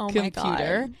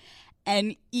computer. God.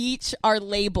 And each are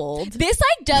labeled. This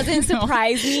doesn't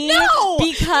surprise me. No,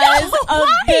 because of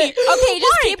the. Okay,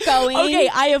 just keep going. Okay,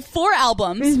 I have 4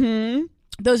 albums.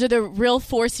 Those are the real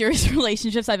 4 serious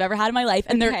relationships I've ever had in my life,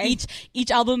 and they're each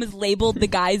album is labeled the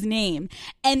guy's name.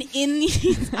 And in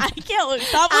these, I can't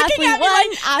stop looking at me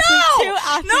like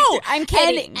athlete 2, no. I'm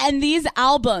kidding. And these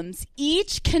albums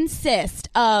each consist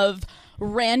of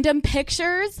random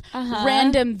pictures,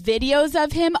 random videos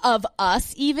of him, of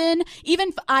us, even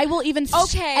I will even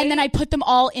and then I put them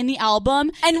all in the album.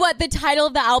 And what the title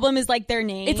of the album is their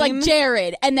name? It's like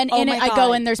Jared, and then in it I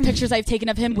go and there's pictures I've taken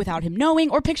of him without him knowing,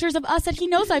 or pictures of us that he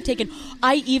knows I've taken.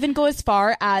 I even go as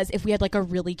far as if we had a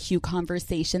really cute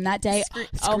conversation that day,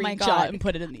 oh my God, and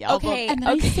put it in the album. And then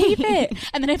I save it,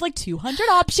 and then I have 200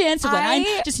 options. So when I'm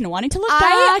just wanting to look back,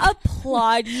 I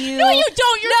applaud you. No, you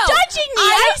don't. You're judging me.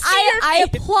 I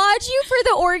applaud you for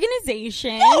the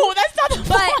organization. No, that's not the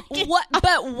point.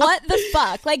 But what the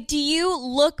fuck? Do you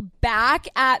look back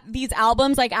at these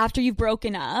albums after you've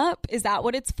broken up? Is that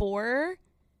what it's for?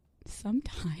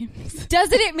 Sometimes.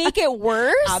 Doesn't it make it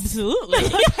worse? Absolutely.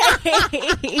 Absolutely.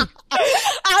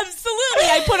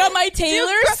 I put on my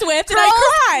Taylor Swift and I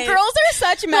cry. Girls are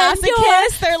such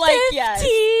masochists. They're yes.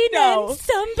 And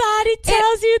somebody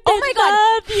tells you they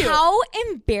love you. How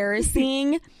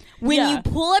embarrassing when you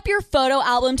pull up your photo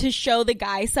album to show the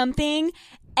guy something,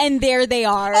 and there they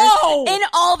are. Oh! In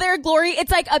all their glory.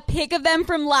 It's a pic of them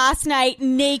from last night,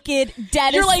 naked,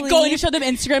 dead You're asleep. going to show them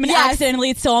Instagram and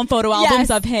accidentally it's still on photo albums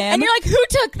of him. And you're who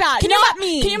took that? Not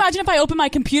me. Can you imagine if I opened my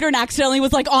computer and accidentally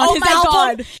was on his album?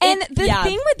 God. And the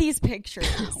thing with these pictures,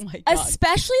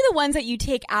 especially the ones that you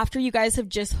take after you guys have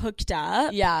just hooked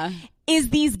up. Yeah. Is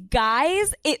these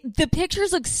guys, the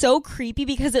pictures look so creepy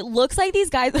because it looks like these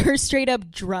guys are straight up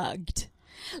drugged.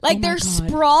 They're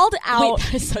sprawled out,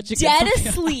 dead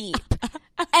asleep.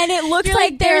 And it looks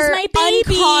there's they're my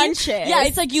baby. Unconscious. Yeah,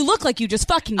 it's you look like you just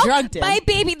fucking drugged him. My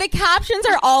baby. The captions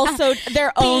are also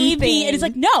their own thing. And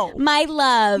it's no. My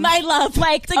love. My love.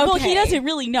 Well, he doesn't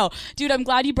really know. Dude, I'm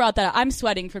glad you brought that up. I'm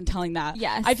sweating from telling that.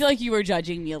 Yes. I feel like you were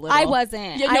judging me a little. I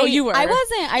wasn't. Yeah, no, you were. I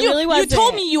wasn't. I really wasn't. You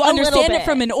told me you understand it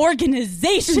from an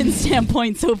organization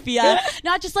standpoint, Sophia.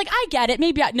 Not just I get it.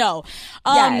 Maybe no.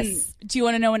 Yes. Do you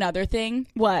want to know another thing?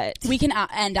 What? We can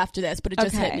end after this, but it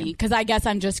just hit me because I guess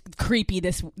I'm just creepy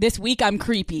this week. I'm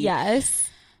creepy. Yes.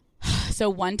 So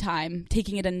one time,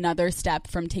 taking it another step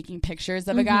from taking pictures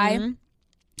of a guy,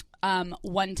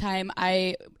 One time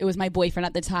it was my boyfriend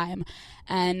at the time,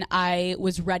 and I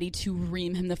was ready to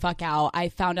ream him the fuck out. I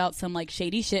found out some like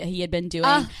shady shit he had been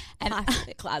doing, and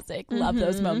classic, love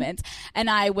those moments. And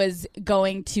I was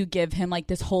going to give him like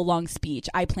this whole long speech.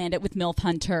 I planned it with MILF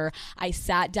Hunter. I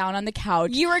sat down on the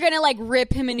couch. You were gonna like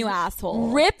rip him a new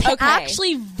asshole.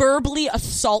 Actually verbally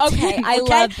assault him. I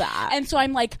love that. And so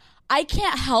I'm like, I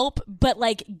can't help but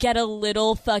like get a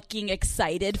little fucking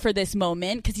excited for this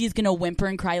moment because he's gonna whimper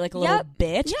and cry like a little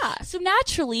bitch. Yeah. So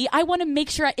naturally, I want to make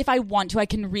sure if I want to, I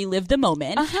can relive the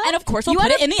moment. And of course, I'll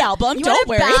put it in the album. Don't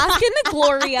worry. Bask in the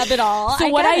glory of it all. So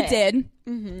what I did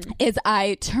is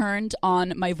I turned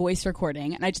on my voice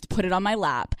recording and I just put it on my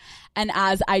lap. And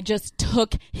as I just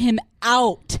took him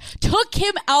out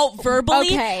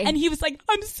verbally, and he was like,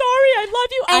 "I'm sorry, I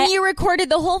love you." And you recorded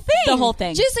the whole thing. The whole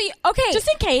thing. Just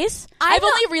in case. I've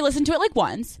only re-listened to it like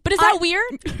once. But is that weird?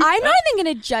 I'm not even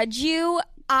going to judge you.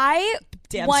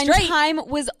 One time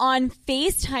was on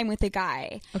FaceTime with a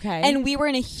guy. Okay. And we were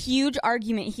in a huge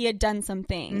argument. He had done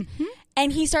something.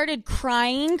 And he started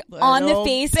crying on the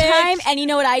FaceTime. Bitch. And you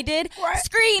know what I did?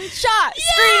 Screenshot!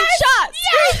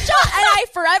 And I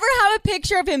forever have a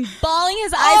picture of him bawling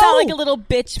his eyes out like a little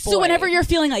bitch boy. So whenever you're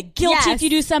feeling like guilty if you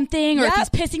do something or if he's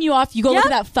pissing you off, you go look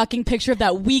at that fucking picture of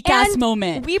that weak-ass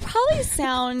moment. We probably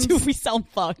sound... Dude, we sound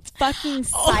fucked. Fucking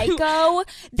psycho.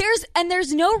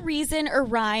 There's no reason or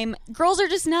rhyme. Girls are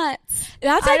just nuts.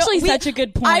 That's actually such a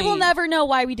good point. I will never know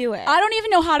why we do it. I don't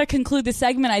even know how to conclude the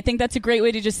segment. I think that's a great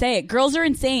way to just say it. Girls are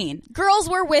insane. Girls,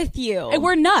 we're with you. And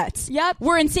we're nuts. Yep.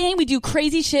 We're insane. We do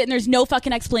crazy shit and there's no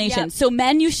fucking explanation. Yep. So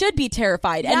men, you should be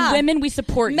terrified. Yeah. And women, we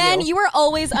support Men, you are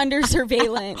always under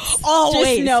surveillance. Always.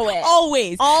 Just know it.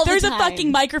 Always. All There's the a time.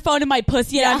 fucking microphone in my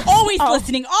pussy and I'm always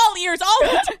listening. All ears. All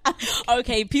the time.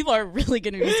 Okay, people are really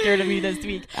going to be scared of me this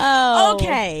week. Oh.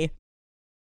 Okay.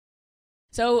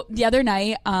 So the other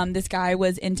night, this guy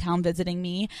was in town visiting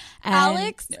me.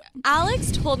 And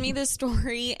Alex told me this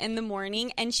story in the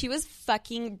morning, and she was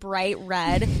fucking bright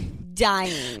red,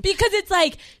 dying because it's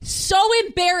like so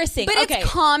embarrassing. But it's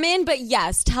common. But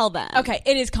yes, tell them. Okay,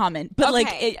 it is common. But like,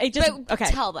 it just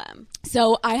tell them.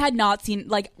 So I had not seen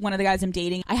like one of the guys I'm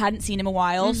dating. I hadn't seen him a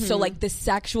while. So like the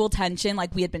sexual tension,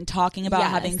 like we had been talking about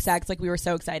having sex, like we were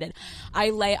so excited.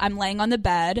 I'm laying on the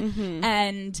bed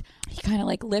and he kind of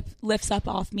like lifts up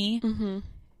off me.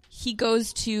 He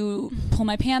goes to pull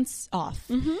my pants off.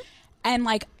 And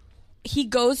like he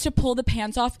goes to pull the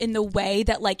pants off in the way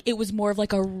that like it was more of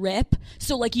like a rip.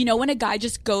 So like, you know, when a guy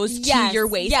just goes to your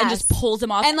waist and just pulls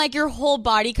them off. And like your whole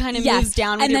body kind of moves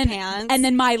down with your pants. And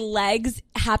then my legs,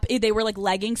 they were like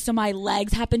leggings. So my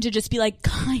legs happened to just be like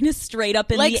kind of straight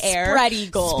up in like the air. Spread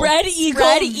eagle. Spread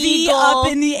eagle up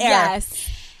in the air. Yes.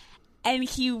 And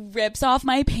he rips off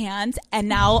my pants and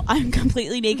now I'm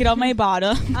completely naked on my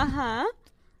bottom.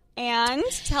 And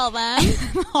tell them.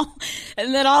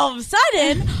 And then all of a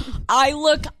sudden, I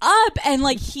look up and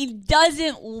like he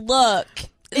doesn't look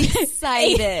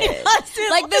excited.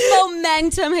 Like the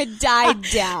momentum had died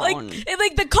down.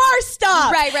 Like the car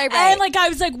stopped. Right. And like I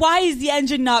was like, why is the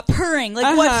engine not purring?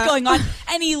 Like what's going on?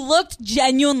 And he looked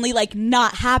genuinely like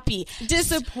not happy.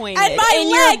 Disappointed. And my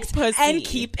in legs, your pussy. and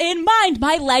keep in mind,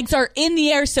 my legs are in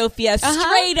the air, Sophia,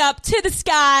 straight up to the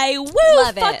sky. Woo,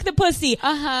 Love fuck it. the pussy.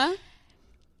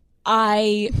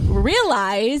 I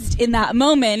realized in that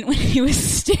moment when he was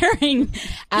staring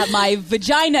at my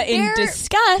vagina in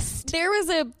disgust. There was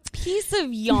a piece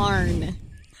of yarn.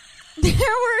 There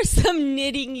were some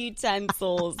knitting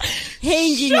utensils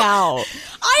hanging out.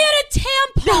 I had a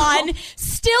tampon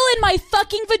still in my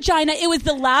fucking vagina. It was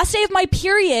the last day of my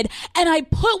period, and I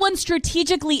put one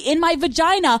strategically in my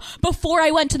vagina before I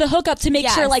went to the hookup to make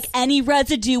sure like any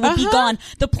residue would be gone.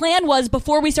 The plan was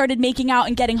before we started making out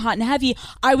and getting hot and heavy,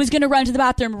 I was going to run to the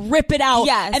bathroom, rip it out,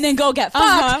 and then go get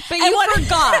fucked. But you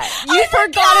forgot. You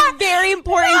forgot a very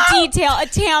important detail, a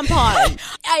tampon.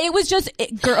 It was just,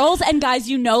 girls and guys,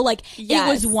 you know, like, it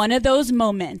was one of those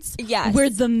moments where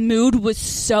the mood was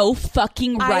so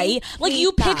fucking right. Like,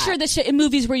 you picture the shit in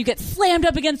movies where you get slammed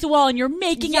up against the wall and you're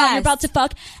making out and you're about to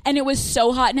fuck, and it was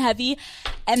so hot and heavy.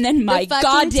 And then my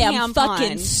goddamn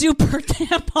fucking super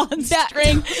tampon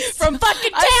string from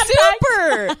fucking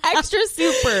Tampax. Extra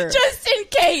super. Just in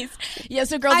case. Yeah,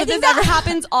 so girls, I if think this that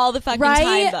happens all the fucking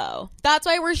time, though. That's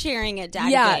why we're sharing it,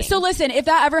 Daddy. Yeah, Gang. so listen, if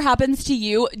that ever happens to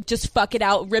you, just fuck it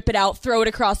out, rip it out, throw it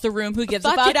across the room. Who gives a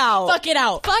fuck? Fuck it out. Fuck it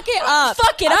out. Fuck it up.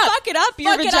 Fuck it up. Fuck it up,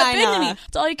 your fuck vagina. It up into me.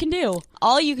 That's all you can do.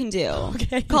 All you can do.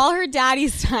 Okay. Call her daddy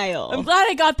style. I'm glad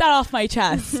I got that off my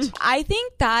chest. I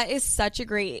think that is such a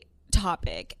great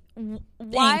topic.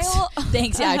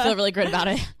 Thanks. Yeah, I feel really great about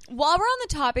it. While we're on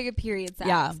the topic of period sex,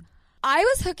 I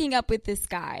was hooking up with this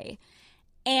guy,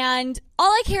 And all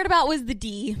I cared about was the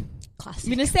D. Classic.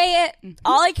 I'm going to say it. Mm-hmm.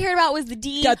 All I cared about was the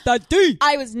D. Get that D.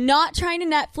 I was not trying to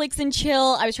Netflix and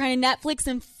chill. I was trying to Netflix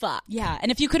and fuck. Yeah,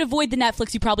 and if you could avoid the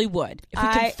Netflix, you probably would. If we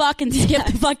could fuck and skip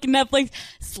the fucking Netflix,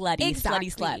 slutty,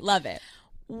 slutty, slut. Love it.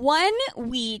 1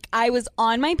 week, I was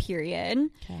on my period,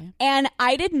 and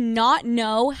I did not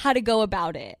know how to go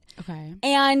about it. Okay.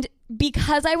 And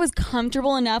because I was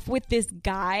comfortable enough with this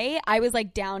guy, I was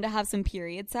like down to have some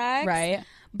period sex. Right.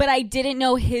 But I didn't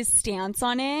know his stance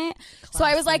on it. Classic. So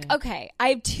I was like, okay, I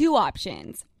have 2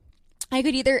 options. I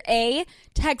could either A,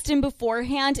 text him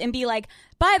beforehand and be like,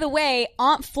 by the way,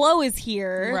 Aunt Flo is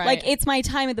here. Right. Like, it's my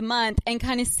time of the month, and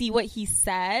kind of see what he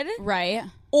said. Right.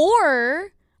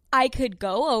 Or I could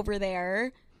go over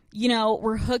there, you know,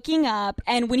 we're hooking up,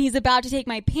 and when he's about to take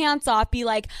my pants off, be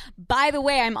like, by the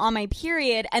way, I'm on my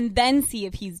period, and then see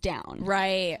if he's down.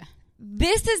 Right.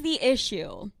 This is the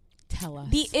issue. Tell us.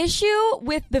 The issue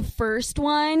with the first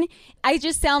one, I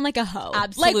just sound like a hoe.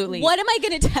 Absolutely. Like, what am I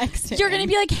going to text him? You're going to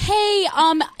be like, hey,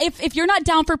 if you're not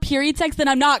down for period sex, then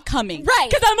I'm not coming. Right.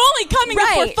 Because I'm only coming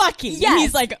if we're fucking. Yes. And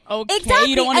he's like, okay,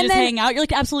 exactly. you don't want to just hang out? You're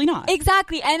like, absolutely not.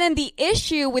 Exactly. And then the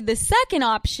issue with the second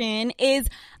option is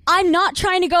I'm not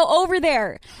trying to go over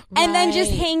there and then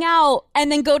just hang out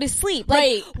and then go to sleep.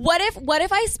 Like, what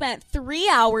if I spent 3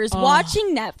 hours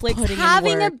watching Netflix,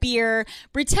 having a beer,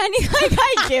 pretending like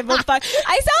I give a fuck?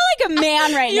 I sound like a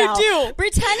man right now. You do.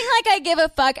 Pretending like I give a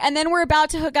fuck, and then we're about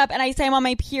to hook up and I say I'm on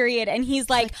my period and he's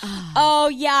like, oh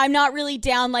yeah, I'm not really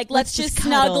down. Like, let's just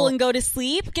snuggle and go to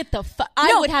sleep. Get the fuck.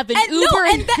 I would have an Uber.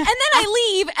 And then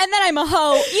I leave and then I'm a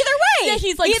hoe. Either way. Yeah,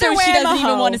 he's like, either so way, she doesn't even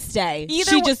hoe. want to stay.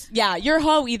 You're a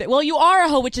hoe either. Well, you are a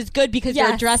hoe, which is good because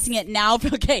you're addressing it now.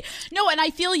 Okay. No, and I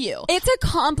feel you. It's a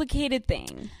complicated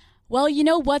thing. Well, you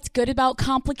know what's good about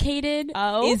complicated?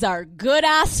 Oh? Is our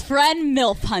good-ass friend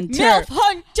MILF Hunter. MILF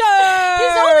Hunter!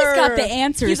 He's always got the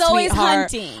answers, He's always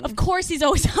sweetheart. hunting. Of course he's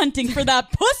always hunting for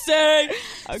that pussy.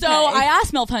 Okay. So I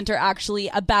asked MILF Hunter, actually,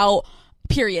 about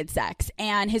period sex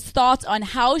and his thoughts on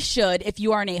how should, if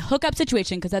you are in a hookup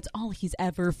situation, because that's all he's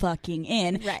ever fucking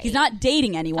in. Right. He's not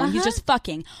dating anyone. He's just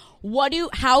fucking.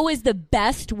 How is the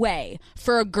best way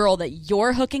for a girl that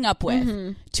you're hooking up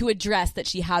with to address that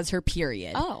she has her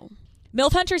period? Oh.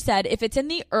 MILF Hunter said if it's in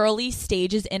the early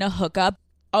stages in a hookup,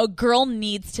 a girl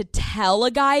needs to tell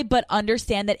a guy, but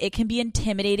understand that it can be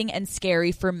intimidating and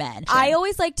scary for men. I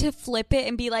always like to flip it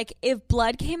and be like, if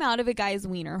blood came out of a guy's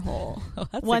wiener hole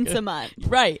once a month,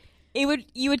 right? You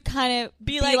would kind of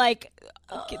be like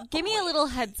give me a little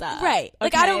heads up, right?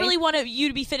 Like, I don't really want you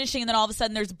to be finishing and then all of a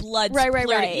sudden there's blood, right.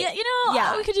 Yeah, you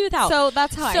know, we could do without. So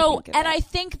that's how. I think of I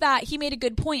think that he made a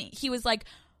good point. He was like,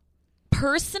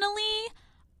 personally,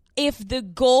 if the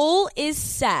goal is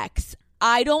sex,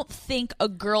 I don't think a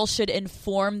girl should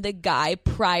inform the guy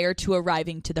prior to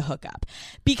arriving to the hookup.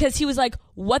 Because he was like,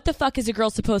 what the fuck is a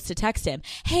girl supposed to text him?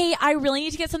 Hey, I really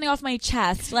need to get something off my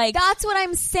chest. Like, that's what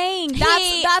I'm saying.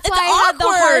 Hey, that's why I had the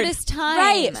hardest time.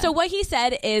 Right. So what he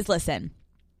said is, listen,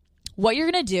 what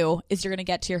you're going to do is you're going to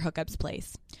get to your hookup's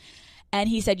place. And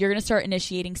he said, you're going to start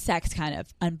initiating sex, kind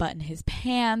of unbutton his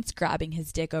pants, grabbing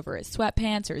his dick over his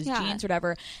sweatpants or his jeans or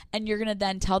whatever. And you're going to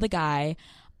then tell the guy,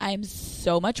 I'm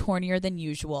so much hornier than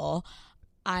usual.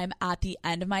 I'm at the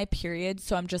end of my period,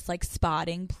 so I'm just like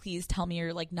spotting. Please tell me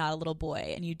you're like not a little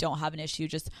boy and you don't have an issue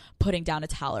just putting down a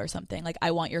towel or something. Like,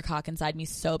 I want your cock inside me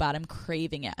so bad. I'm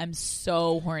craving it. I'm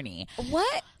so horny.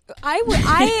 What?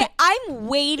 I'm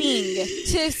waiting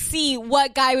to see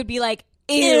what guy would be like,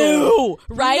 ew,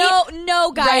 right?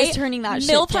 No guy's turning that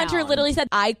shit down. MILF Hunter literally said,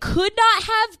 I could not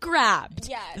have grabbed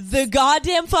the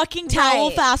goddamn fucking towel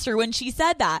faster when she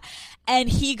said that. And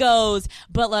he goes,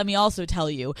 but let me also tell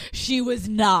you, she was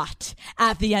not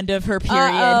at the end of her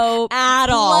period at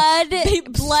all.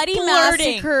 Bloody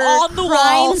massacre on the crime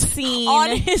walls, scene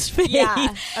on his face.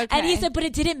 Yeah, okay. And he said, but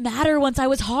it didn't matter once I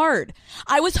was hard.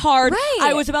 I was hard. Right.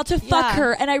 I was about to fuck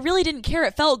her, and I really didn't care.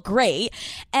 It felt great.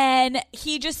 And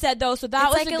he just said, though, so that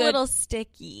it's was like a little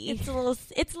sticky. It's a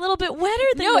little bit wetter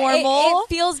than normal. It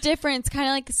feels different. It's kind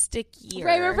of like sticky.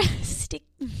 Right. Sticky.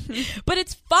 But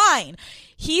it's fine.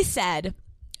 He said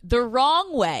the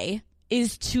wrong way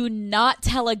is to not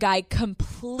tell a guy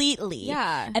completely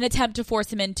and attempt to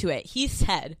force him into it. He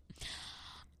said,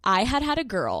 I had a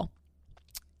girl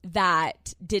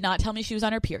that did not tell me she was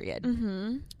on her period.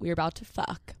 Mm-hmm. We were about to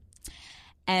fuck.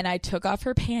 And I took off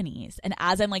her panties. And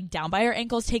as I'm like down by her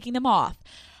ankles taking them off,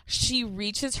 she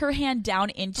reaches her hand down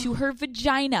into her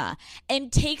vagina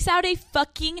and takes out a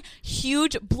fucking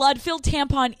huge blood-filled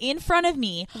tampon in front of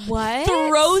me. What?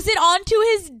 Throws it onto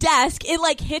his desk. It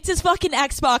like hits his fucking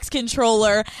Xbox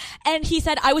controller. And he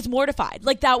said, I was mortified.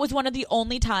 Like that was one of the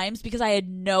only times because I had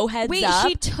no heads Wait, up.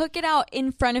 she took it out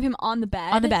in front of him on the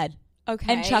bed? On the bed.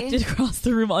 Okay. And chucked it across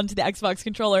the room onto the Xbox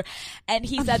controller. And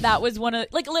he said that was one of,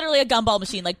 like literally a gumball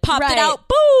machine, like popped it out,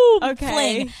 boom, Okay.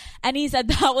 fling. And he said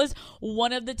that was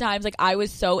one of the times, like I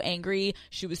was so angry.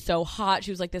 She was so hot.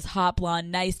 She was like this hot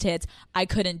blonde, nice tits. I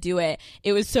couldn't do it.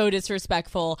 It was so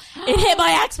disrespectful. It hit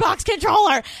my Xbox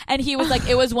controller. And he was like,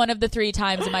 it was one of the 3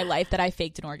 times in my life that I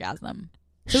faked an orgasm.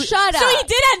 Shut up. So he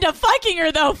did end up fucking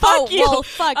her though. Fuck you. Well,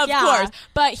 fuck, of yeah. course.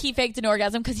 But he faked an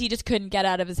orgasm because he just couldn't get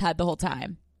out of his head the whole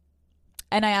time.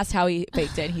 And I asked how he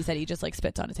faked it, and he said he just like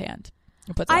spits on his hand.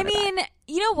 And puts it on her back.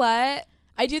 You know what?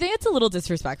 I do think it's a little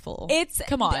disrespectful.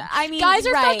 Come on. I mean, guys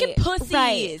are right, fucking pussies.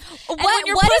 Right. And What when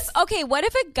you're what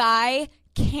if a guy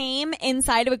came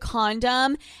inside of a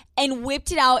condom and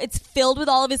whipped it out? It's filled with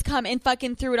all of his cum and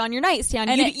fucking threw it on your nightstand.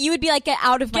 And You would be like, get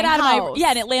out of my house.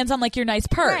 and it lands on like your nice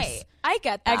purse. Right. I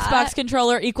get that. Xbox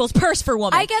controller equals purse for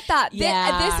woman. I get that.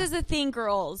 Yeah. This is the thing,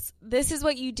 girls. This is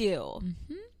what you do.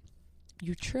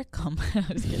 You trick them. I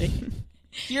was kidding.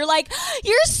 You're like,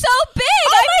 you're so big.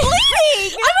 I'm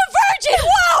bleeding. I'm a virgin.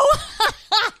 Whoa.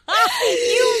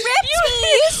 You ripped me.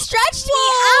 You stretched me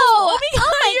out. Oh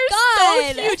my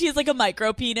God. You're so huge. He's like a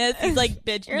micro penis. He's like,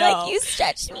 bitch, You're no. like, you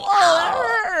stretched me Whoa, that out.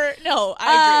 hurt. No,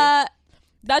 I agree.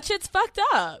 That shit's fucked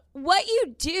up. What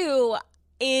you do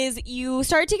is you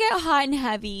start to get hot and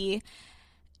heavy,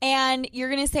 and you're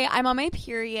going to say, I'm on my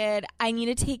period. I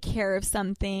need to take care of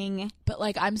something. But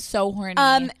like, I'm so horny.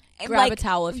 Grab a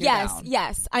towel if you're down.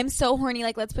 Yes. I'm so horny.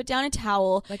 Like, let's put down a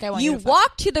towel. Like, I want you you to fuck.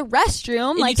 walk to the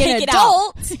restroom like you an take it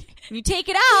adult. And you take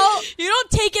it out. You don't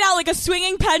take it out like a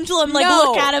swinging pendulum, like No.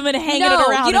 look at him and hang it No,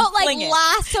 around. you don't and like fling it.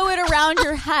 lasso it around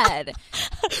your head.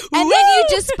 And then you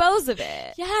dispose of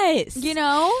it. Yes. You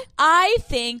know? I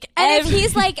think And if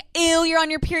he's like, ew, you're on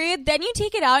your period, then you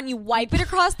take it out and you wipe it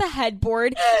across the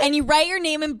headboard and you write your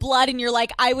name in blood and you're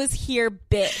like, I was here,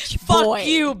 bitch. fuck boy.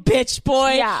 you, bitch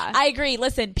boy. Yeah. I agree.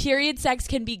 Listen, period sex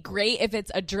can be great if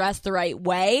it's addressed the right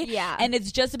way. Yeah. And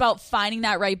it's just about finding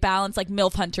that right balance, like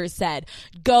MILF Hunter said.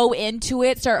 Go into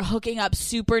it, start hooking up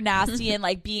super nasty and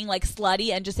like being like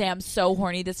slutty and just say, I'm so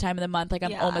horny this time of the month. Like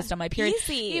I'm Yeah. almost on my period.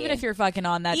 Easy. Even if you're fucking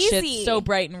on that Easy. shit so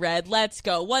bright and red. Let's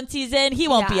go. Once he's in, he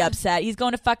won't be Yeah. upset. He's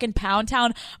going to fucking Pound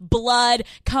Town, blood,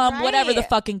 cum, Right. whatever the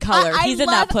fucking color. I He's in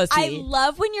love- that pussy. I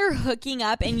love when you're hooking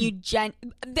up and you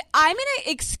I'm gonna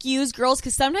excuse girls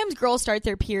because sometimes girls start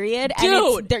their period and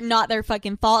Dude. they're not their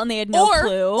fucking fault and they had no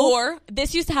clue. Or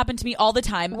this used to happen to me all the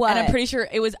time. What? And I'm pretty sure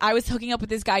I was hooking up with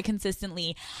this guy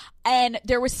consistently. And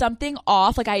there was something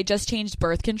off. Like I had just changed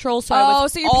birth control. So I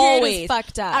was so your period was always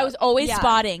fucked up. I was always Yeah.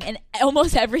 spotting. And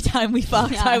almost every time we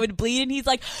fucked, Yeah. I would bleed. And he's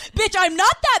like, bitch, I'm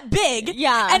not that big.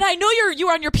 Yeah. And I know you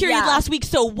were on your period Yeah. last week.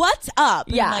 So what's up?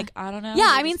 And Yeah. I'm like, I don't know. Yeah,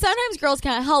 I mean, sometimes girls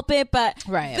can't help it, but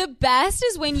Right. the best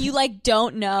is when you like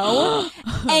don't know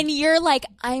and you're like,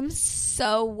 I'm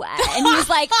so wet. And he's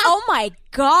like, oh my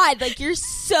God, like you're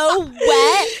so wet. And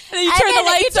then you turn the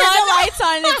lights turn on. the lights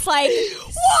on and it's like,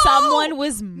 someone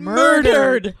was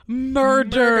murdered.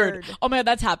 Murdered. Oh my God,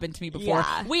 that's happened to me before.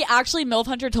 Yeah. We actually, MILF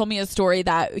Hunter told me a story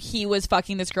that he was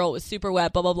fucking this girl. It was super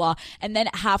wet, blah, blah, blah. And then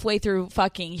halfway through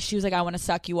fucking, she was like, I want to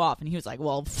suck you off. And he was like,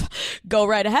 well, go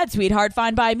right ahead, sweetheart.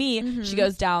 Fine by me. Mm-hmm. She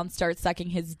goes down, starts sucking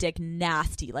his dick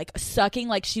nasty, like sucking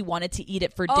like she wanted to eat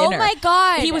it for Oh dinner. my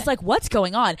God. He was like, what's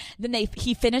going on? Then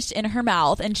he finished in her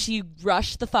mouth and she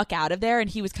rushed the fuck out of there. And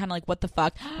he was kind of like, what the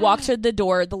fuck? Walks to the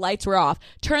door. The lights were off.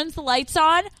 Turns the lights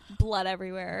on. Blood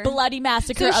everywhere. Bloody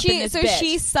massacre up in this bitch.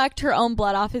 she sucked her own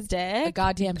blood off his A dick.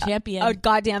 goddamn champion. A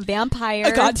goddamn vampire.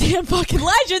 A goddamn fucking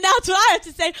legend. That's what I have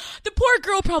to say. The poor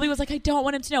girl probably was like, I don't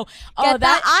want him to know. Get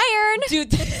that iron.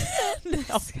 Dude,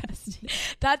 no.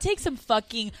 That takes some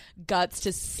fucking guts to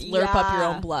slurp up your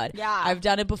Yeah. own blood. Yeah. I've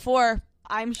done it before.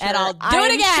 I'm sure. And I'll do it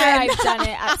I'm again. Sure I've done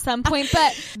it at some point,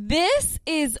 but this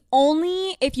is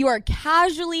only if you are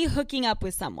casually hooking up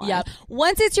with someone. Yep.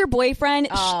 Once it's your boyfriend,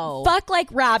 Oh. fuck like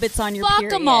rabbits on your Fuck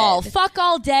period. them all. Fuck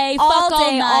all day. All fuck all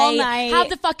day, night. all night. Have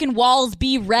the fucking walls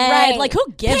be red. Right. Like, who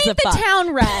gives Paint a fuck? the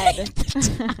town red,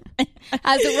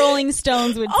 as the Rolling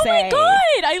Stones would Oh say. my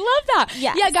God, I love that.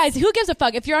 Yes. Yeah, guys, who gives a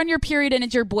fuck? If you're on your period and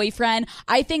it's your boyfriend,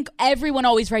 I think everyone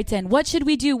always writes in, what should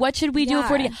we do? What should we do? Yeah.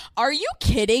 For Are you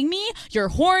kidding me? You're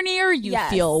hornier. You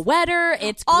Yes. feel wetter.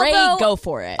 It's great. Although- Go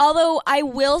for it. Although I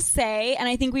will say, and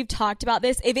I think we've talked about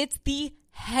this, if it's the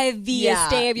heaviest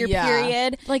day of your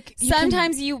period, like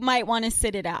sometimes you might want to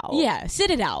sit it out. Yeah, sit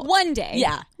it out. One day.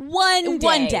 Yeah. One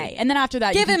day. And then after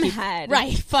that, give you him keep, head.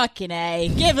 Right. Fucking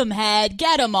A. Give him head.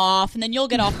 Get him off. And then you'll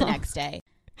get off the next day.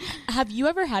 Have you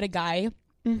ever had a guy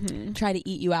try to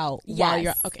eat you out while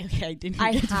you're... Okay, I didn't.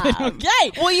 I have.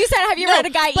 Okay. Well, you said, have you ever had a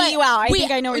guy eat you out? I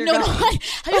think I know where you're going. Have you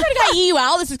ever had a guy eat you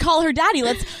out? This is Call Her Daddy.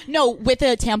 With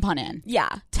a tampon in. Yeah.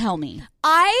 Tell me.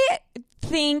 I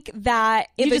think that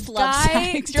if you a just guy... love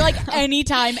sex. You're like,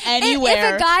 anytime,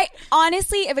 anywhere.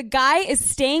 If a guy is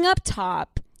staying up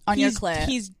top... On your clit.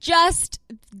 He's just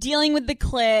dealing with the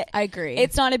clit. I agree.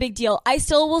 It's not a big deal. I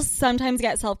still will sometimes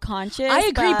get self-conscious. I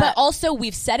agree, but also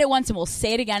we've said it once and we'll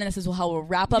say it again, and this is how we'll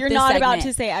wrap up this segment. You're not about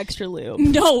to say extra lube.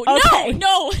 No, okay.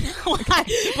 no.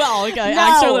 Well, okay,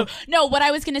 extra lube. No, what I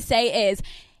was going to say is,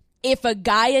 if a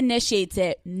guy initiates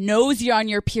it, knows you're on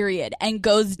your period, and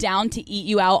goes down to eat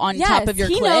you out on top of your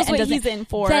clit, knows and what he's in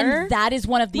for, then that is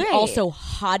one of the also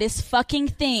hottest fucking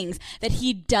things that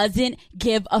he doesn't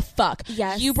give a fuck.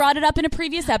 Yes. You brought it up in a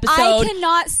previous episode. I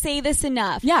cannot say this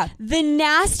enough. Yeah. The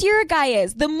nastier a guy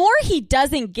is, the more he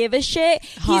doesn't give a shit.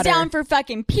 Hotter. He's down for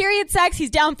fucking period sex.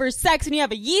 He's down for sex when you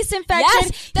have a yeast infection.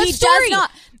 Yes, the he story. does not.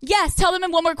 Yes. Tell them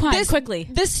in one more quickly.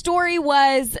 The story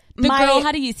was the girl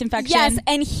had a yeast infection. Yes,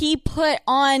 and he put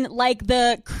on like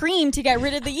the cream to get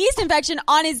rid of the yeast infection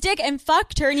on his dick and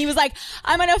fucked her, and he was like,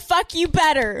 I'm gonna fuck you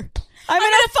better. I'm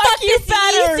gonna fuck you this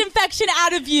better. yeast infection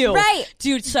out of you. Right.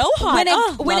 Dude, so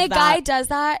hot. When a guy does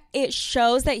that, it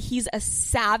shows that he's a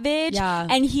savage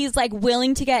and he's like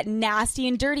willing to get nasty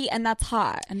and dirty, and that's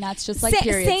hot. And that's just like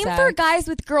period same sex. for guys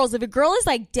with girls. If a girl is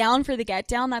like down for the get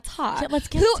down, that's hot. Yeah, let's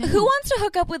get down. Who wants to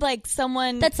hook up with like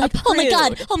someone that's like, oh my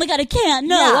god, I can't.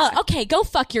 No. Yeah. Okay, go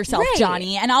fuck yourself, Right.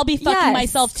 Johnny, and I'll be fucking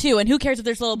myself too. And who cares if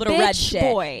there's a little bit of red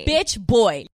shit? Bitch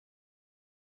boy.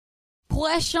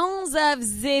 Questions of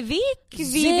Zivik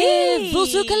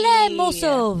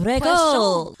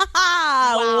Whoa.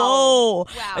 Wow.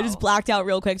 I just blacked out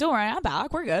real quick. Don't worry, I'm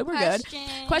back. We're good.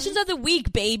 Questions of the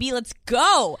week, baby. Let's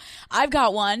go. I've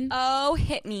got one. Oh,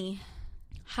 hit me.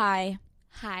 Hi.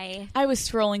 I was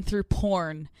scrolling through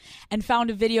porn and found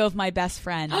a video of my best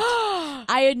friend.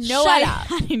 I had no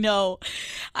I know.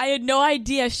 I had no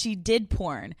idea she did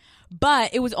porn.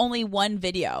 But it was only one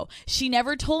video. She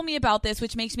never told me about this,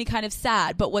 which makes me kind of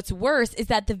sad. But what's worse is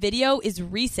that the video is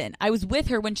recent. I was with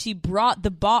her when she brought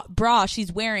the bra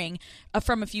she's wearing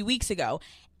from a few weeks ago.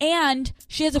 And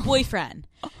she has a boyfriend.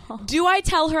 Do I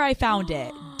tell her I found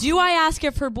it? Do I ask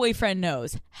if her boyfriend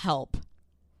knows? Help.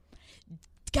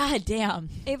 God damn.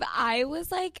 If I was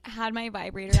like, had my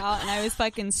vibrator out and I was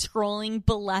fucking scrolling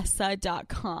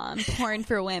Bellesa.com, porn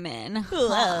for women.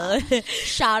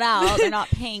 Shout out. They're not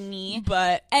paying me.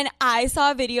 And I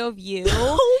saw a video of you.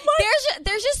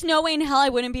 There's just no way in hell I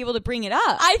wouldn't be able to bring it up.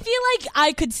 I feel like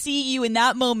I could see you in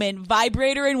that moment,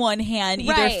 vibrator in one hand,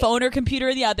 either phone or computer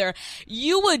in the other.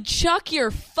 You would chuck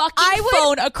your fucking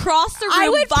phone across the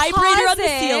room, vibrator on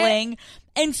the ceiling,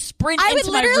 and sprint I into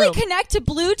would my literally room. connect to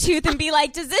Bluetooth and be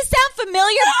like, does this sound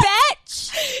familiar,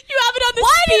 bitch? You have it on the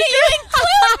Why speaker. did you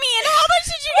include me and how much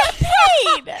did you get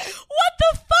paid? What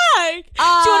the fuck? Do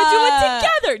you want to do it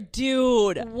together?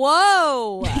 Dude.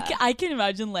 Whoa. I can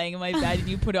imagine laying in my bed and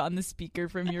you put it on the speaker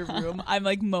from your room. I'm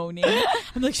like moaning.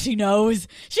 I'm like, she knows.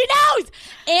 She knows.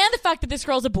 And the fact that this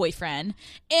girl's a boyfriend.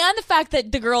 And the fact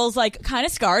that the girl's like kind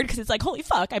of scarred because it's like, holy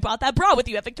fuck, I bought that bra with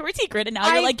you at Victoria's Secret and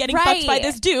now you're like getting fucked by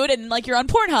this dude and like you're on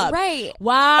Pornhub. Right.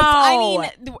 Wow. I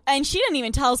mean, and she didn't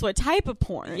even tell us what type of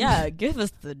porn. Yeah, give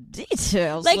us the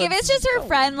details. Like if it's just her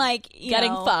friend like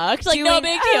getting fucked, like no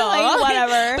big deal. Like,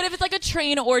 whatever. But if it's like a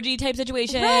train orgy type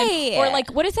situation, right. Or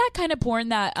like what is that kind of porn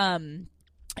that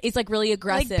is like really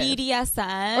aggressive, like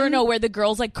BDSM, or no, where the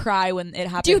girls like cry when it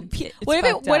happens. Dude, what if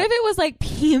it was like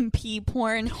PMP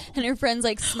porn and her friend's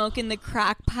like smoking the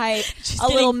crack pipe, she's a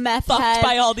little meth fucked head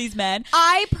by all these men?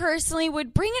 I personally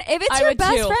would bring it if it's your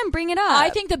best friend. Bring it up. I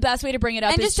think the best way to bring it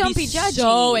up and is just don't be judgy.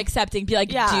 So accepting. Be like,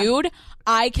 dude,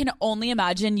 I can only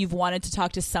imagine you've wanted to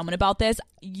talk to someone about this.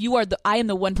 I am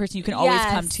the one person you can always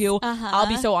come to. I'll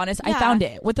be so honest. I found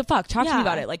it. What the fuck? Talk to me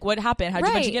about it. Like, what happened?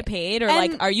 How'd you get paid? Or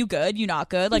like, are you good? You not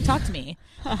good? Like, talk to me.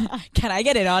 Can I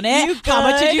get in on it? How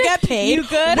much did you get paid? You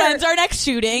good? When's our next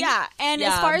shooting? Yeah. And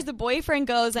as far as the boyfriend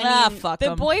goes, I mean, fuck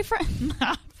the him. boyfriend.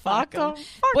 Fuck him.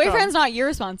 Boyfriend's not your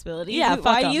responsibility. Yeah,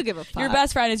 why do you give a fuck? Your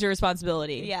best friend is your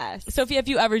responsibility. Yes. Sophia, if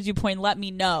you ever do porn, let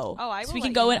me know. Oh, I will. So we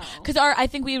can go in because I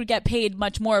think we would get paid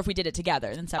much more if we did it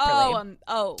together than separately.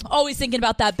 Always thinking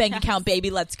about that bank account, baby.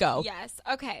 Let's go. Yes.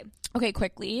 Okay. Okay,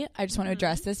 quickly, I just want to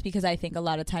address this because I think a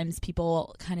lot of times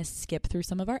people kind of skip through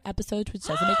some of our episodes, which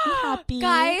doesn't make me happy.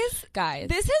 Guys,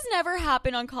 This has never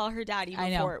happened on Call Her Daddy before. I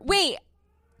know. Wait.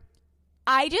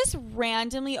 I just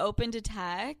randomly opened a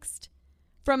text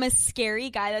from a scary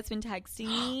guy that's been texting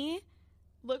me.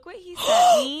 Look what he sent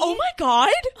me. Oh my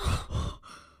God.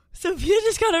 Sophia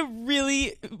just got a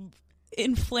really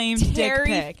inflamed dick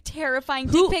pic. Terrifying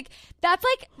dick pic. That's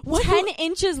like 10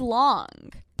 inches long.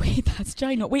 Wait, that's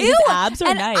giant. Wait, Ew. his abs are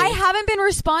and nice. I haven't been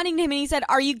responding to him, and he said,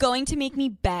 "Are you going to make me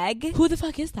beg?" Who the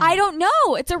fuck is that? I don't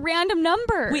know. It's a random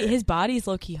number. Wait, his body's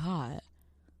low-key hot.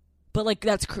 But, like,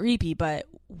 that's creepy, but...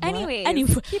 What? Anyway,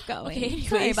 keep going. Okay, anyways.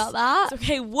 Sorry about that. It's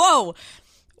okay, whoa,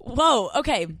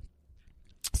 okay.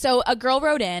 So a girl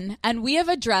wrote in, and we have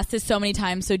addressed this so many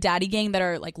times. So daddy gang that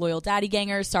are like loyal daddy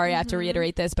gangers. Sorry, I have to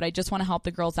reiterate this, but I just want to help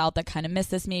the girls out that kind of miss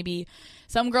this maybe.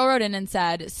 Some girl wrote in and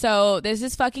said, so this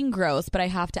is fucking gross, but I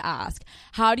have to ask,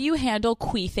 how do you handle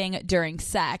queefing during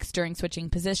sex, during switching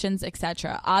positions,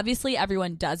 etc.? Obviously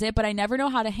everyone does it, but I never know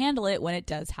how to handle it when it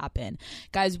does happen.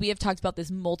 Guys, we have talked about this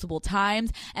multiple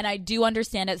times, and I do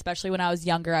understand it, especially when I was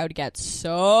younger. I would get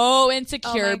so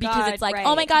insecure because it's like,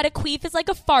 oh my God, a queef is like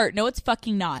a fart. No, it's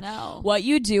fucking not. No. What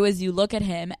you do is you look at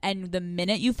him, and the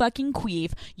minute you fucking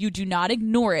queef, you do not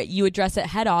ignore it. You address it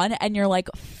head on, and you're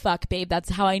like, fuck, babe, that's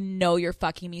how I know you're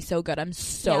fucking me so good. I'm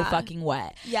so fucking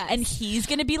wet. Yes. And he's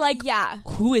gonna be like, yeah,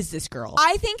 who is this girl?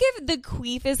 I think if the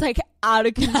queef is like out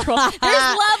of control, there's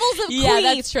levels of queef. Yeah,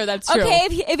 that's true. That's true. Okay,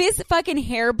 if his fucking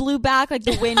hair blew back like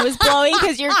the wind was blowing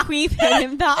because your queef hit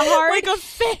him that hard, like a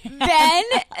fan.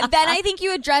 then I think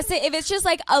you address it. If it's just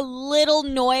like a little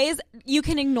noise, you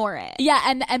can ignore it. Yeah,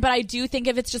 and but I do think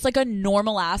if it's just like a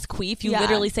normal ass queef, you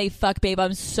literally say, fuck, babe,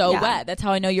 I'm so wet. That's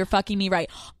how I know you're fucking me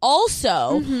right.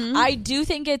 Also, I do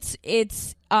think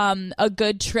it's a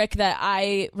good trick that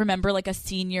I remember, like a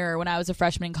senior when I was a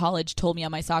freshman in college told me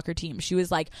on my soccer team. She was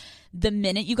like, the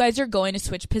minute you guys are going to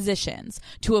switch positions,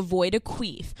 to avoid a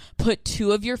queef, put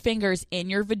 2 of your fingers in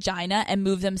your vagina and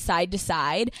move them side to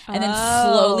side, and then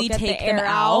slowly take them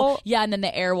out. Yeah, and then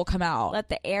the air will come out. Let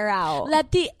the air out.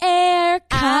 Let the air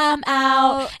come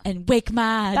out and wake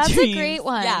my That's dreams. a great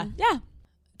one. Yeah.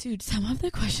 Dude, some of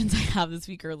the questions I have this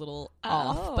week are a little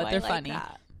off, but they're funny.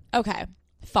 That. Okay.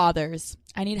 Fathers,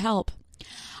 I need help.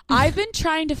 I've been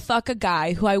trying to fuck a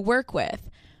guy who I work with,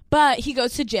 but he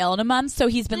goes to jail in a month, so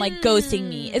he's been like ghosting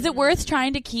me. Is it worth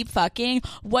trying to keep fucking?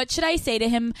 What should I say to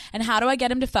him, and how do I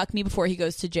get him to fuck me before he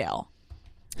goes to jail?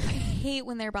 I hate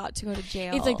when they're about to go to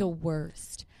jail. It's like the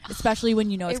worst. Especially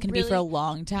when you know it's going to be for a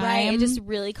long time. Right, it just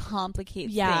really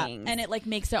complicates things. And it like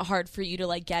makes it hard for you to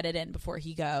like get it in before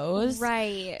he goes.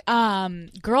 Right.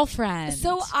 Girlfriend.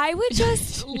 So I would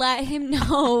just let him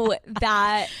know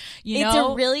that it's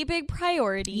a really big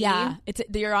priority. Yeah.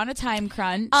 You're on a time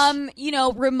crunch.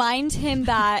 Remind him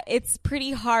that it's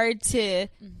pretty hard to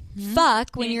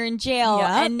fuck when you're in jail,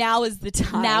 and now is the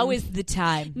time. Now's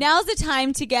the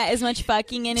time to get as much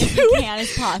fucking in as you can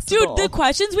as possible. Dude, the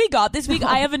questions we got this week,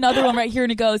 I have another one right here,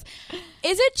 and it goes,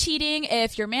 is it cheating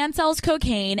if your man sells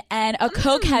cocaine and a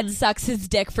cokehead sucks his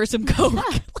dick for some coke?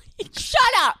 Shut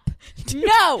up.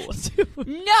 No.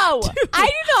 I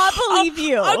do not believe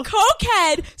you. A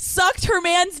cokehead sucked her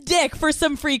man's dick for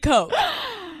some free coke.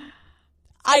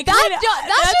 That's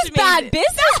just bad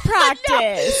business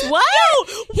practice. What? No,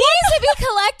 he needs to be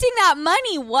collecting that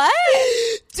money. What?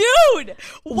 Dude.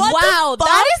 Wow,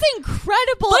 that is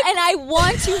incredible. And I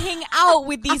want to hang out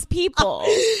with these people.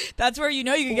 That's where you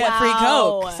know you can get free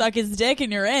coke. Suck his dick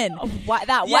and you're in.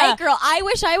 That white girl. I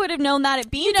wish I would have known that at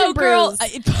Beans and Brews.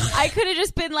 I could have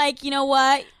just been like, you know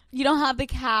what? You don't have the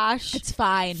cash. It's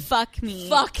fine. Fuck me.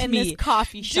 In this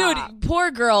coffee shop. Dude, poor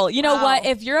girl. You know what?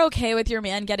 If you're okay with your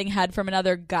man getting head from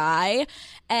another guy,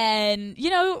 and,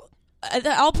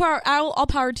 all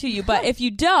power to you. But if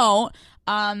you don't,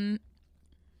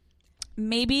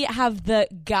 maybe have the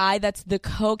guy that's the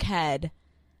cokehead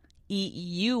eat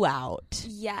you out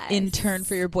in turn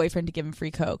for your boyfriend to give him free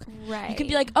coke. Right. You can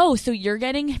be like, oh, so you're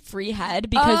getting free head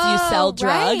because you sell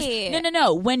drugs? Right.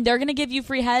 No. When they're going to give you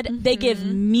free head, they give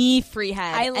me free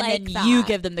head. I like and then that. you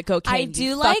give them the cocaine. I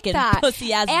do like that.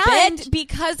 Pussy-ass and bitch.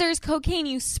 because there's cocaine,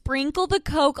 you sprinkle the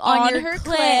coke on your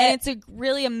clit, and it's a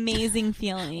really amazing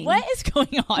feeling. What is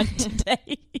going on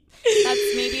today?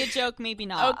 That's maybe a joke, maybe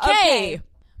not. Okay.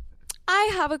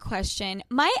 I have a question.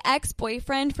 My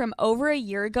ex-boyfriend from over a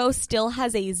year ago still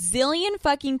has a zillion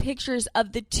fucking pictures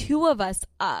of the 2 of us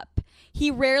up. He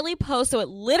rarely posts, so it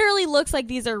literally looks like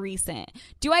these are recent.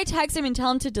 Do I text him and tell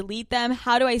him to delete them?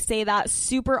 How do I say that?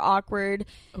 Super awkward.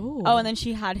 Ooh. Oh, and then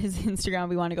she had his Instagram.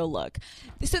 We want to go look.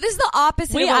 So this is the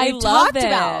opposite of what I we've love talked this.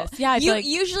 about. Yeah,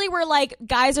 usually we're like,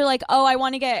 guys are like, oh,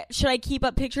 should I keep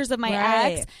up pictures of my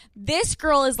ex? This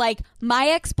girl is like, my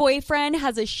ex-boyfriend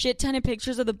has a shit ton of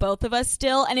pictures of the both of us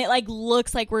still, and it like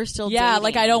looks like we're still dating.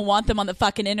 Like I don't want them on the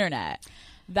fucking internet.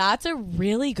 That's a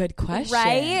really good question.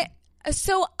 Right?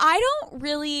 So I don't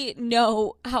really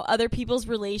know how other people's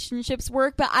relationships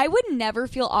work, but I would never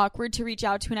feel awkward to reach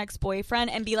out to an ex-boyfriend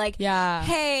and be like,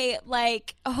 hey,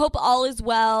 like, I hope all is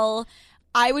well.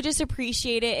 I would just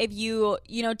appreciate it if you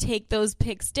take those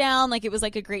pics down. Like, it was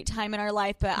like a great time in our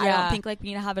life, but I don't think like we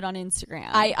need to have it on Instagram.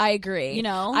 I agree. You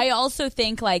know? I also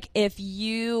think like if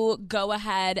you go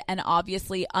ahead and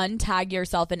obviously untag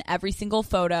yourself in every single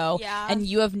photo and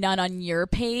you have none on your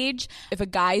page, if a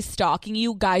guy's stalking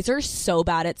you, guys are so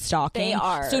bad at stalking. They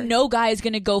are. So no guy is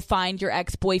going to go find your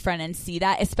ex-boyfriend and see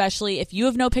that, especially if you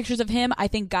have no pictures of him. I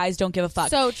think guys don't give a fuck.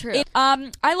 So true.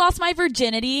 I lost my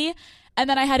virginity. And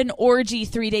then I had an orgy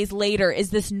 3 days later.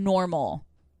 Is this normal?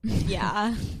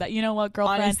 Yeah. But you know what,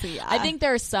 girlfriend? Honestly, yeah. I think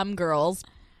there are some girls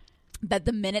that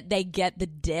the minute they get the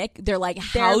dick, they're like,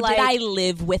 how did I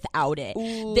live without it?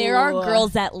 Ooh. There are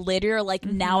girls that literally are like,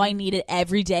 now I need it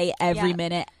every day, every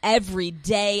minute, every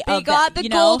day. They got the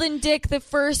golden dick the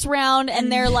first round,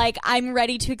 and they're like, I'm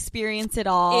ready to experience it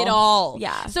all.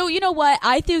 Yeah. So you know what?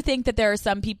 I do think that there are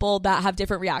some people that have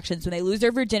different reactions. When they lose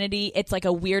their virginity, it's like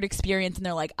a weird experience, and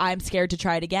they're like, I'm scared to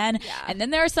try it again. Yeah. And then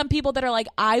there are some people that are like,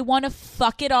 I want to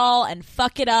fuck it all and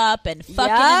fuck it up and fuck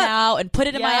it out and put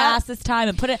it in my ass this time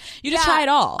and put it... You just try it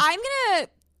all. I'm going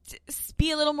to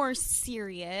be a little more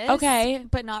serious. Okay.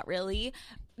 But not really.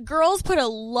 Girls put a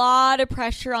lot of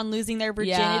pressure on losing their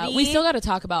virginity. Yeah, we still got to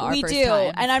talk about our first time. We do.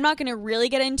 And I'm not going to really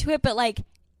get into it, but like,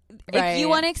 if you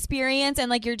want to experience and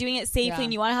like you're doing it safely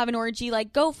and you want to have an orgy,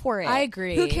 like go for it. I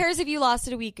agree. Who cares if you lost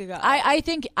it a week ago? I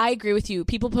think I agree with you.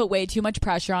 People put way too much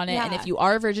pressure on it. And if you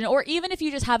are a virgin, or even if you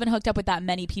just haven't hooked up with that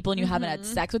many people and you haven't had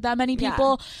sex with that many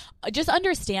people, just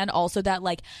understand also that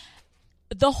like,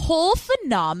 the whole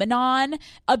phenomenon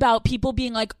about people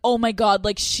being like, oh my God,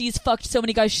 like she's fucked so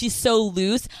many guys, she's so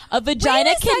loose. A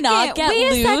vagina cannot get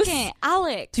loose. Wait a second,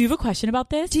 Alex. Do you have a question about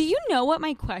this? Do you know what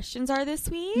my questions are this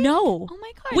week? No. Oh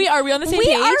my God. Are we on the same page?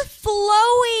 We are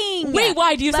flowing. Wait,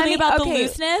 why? Do you have something about the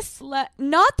looseness? Not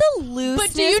the looseness.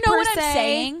 But do you know what I'm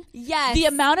saying? Yes. The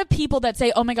amount of people that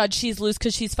say, oh my God, she's loose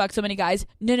because she's fucked so many guys.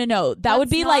 No. That would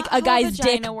be like a guy's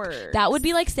dick. Works. That would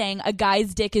be like saying a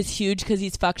guy's dick is huge because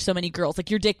he's fucked so many girls. Like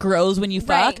your dick grows when you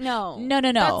fuck. Right, no.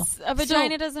 A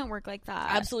vagina doesn't work like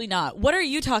that. Absolutely not. What are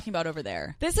you talking about over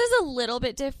there? This is a little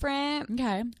bit different.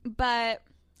 Okay. But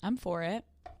I'm for it.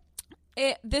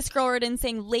 This girl wrote in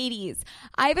saying, ladies,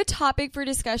 I have a topic for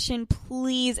discussion,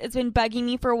 please. It's been bugging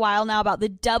me for a while now about the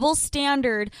double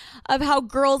standard of how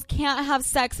girls can't have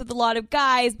sex with a lot of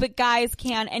guys, but guys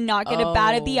can and not get a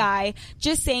bat of the eye.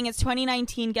 Just saying, it's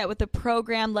 2019. Get with the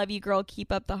program. Love you, girl.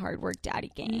 Keep up the hard work,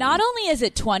 daddy gang. Not only is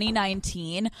it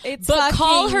 2019, but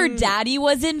Call Her Daddy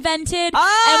was invented, and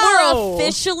we're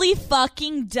officially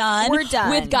fucking done. We're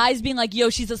done with guys being like, yo,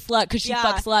 she's a slut because she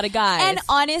fucks a lot of guys. And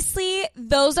honestly,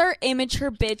 those are immature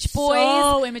bitch boys.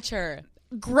 So immature.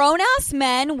 Grown-ass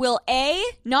men will A,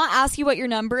 not ask you what your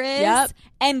number is,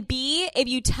 and B, if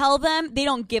you tell them, they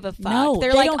don't give a fuck. No,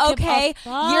 They're they like, okay,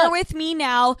 you're with me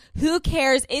now. Who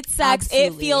cares? It's sex.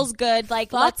 Absolutely. It feels good.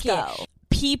 Like, let's go.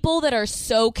 People that are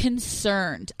so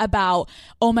concerned about,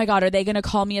 oh my God, are they going to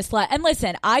call me a slut? And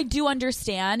listen, I do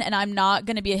understand, and I'm not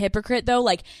going to be a hypocrite though,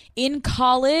 like in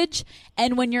college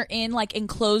and when you're in like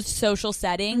enclosed social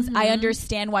settings, I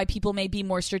understand why people may be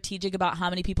more strategic about how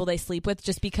many people they sleep with,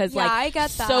 just because like I get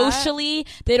that. Socially,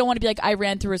 they don't want to be like, I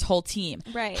ran through his whole team.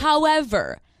 Right.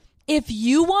 However, if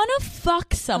you want to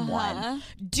fuck someone,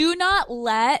 do not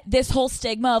let this whole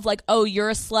stigma of like, oh, you're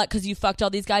a slut because you fucked all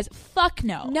these guys. Fuck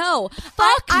no. No.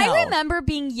 Fuck no. I remember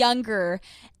being younger,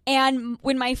 and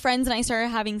when my friends and I started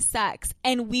having sex,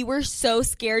 and we were so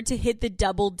scared to hit the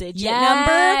double digit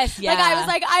number. Yeah. Like, I was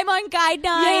like, I'm on guide 9.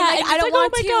 Yeah, like, I don't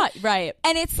want to. God. Right.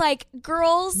 And it's like,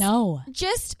 girls, no,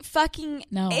 just fucking,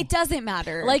 no. It doesn't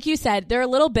matter. Like you said, they're a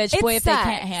little bitch boy if sex.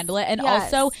 they can't handle it. And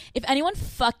also, if anyone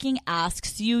fucking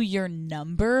asks you your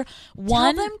number,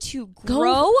 tell them to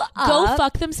grow up. Go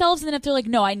fuck themselves. And then if they're like,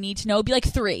 no, I need to know, be like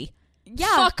 3.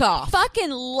 Yeah. Fuck off. Fucking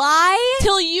lie.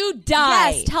 Till you die.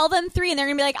 Yes. Tell them 3 and they're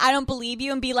going to be like, I don't believe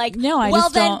you, and be like, no, well,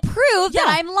 then prove that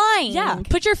I'm lying. Yeah.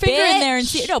 Put your finger in there and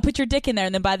see. No, put your dick in there.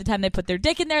 And then by the time they put their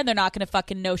dick in there, they're not going to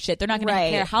fucking know shit. They're not going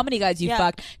to care how many guys you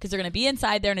fucked, because they're going to be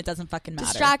inside there and it doesn't fucking matter.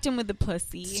 Distract them with the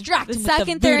pussy. The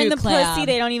second they're in the pussy,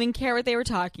 they don't even care what they were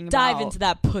talking about. Dive into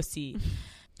that pussy.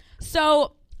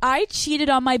 So I cheated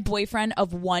on my boyfriend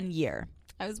of 1 year.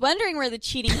 I was wondering where the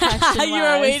cheating question was. You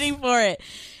were waiting for it.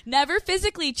 Never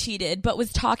physically cheated, but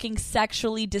was talking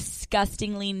sexually,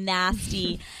 disgustingly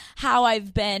nasty. How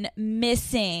I've been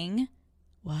missing.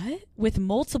 What? With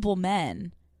multiple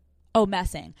men. Oh,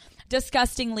 messing.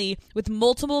 Disgustingly with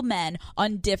multiple men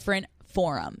on different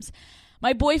forums.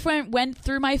 My boyfriend went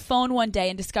through my phone one day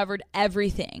and discovered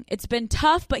everything. It's been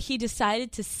tough, but he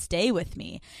decided to stay with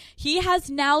me. He has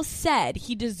now said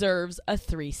he deserves a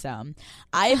threesome.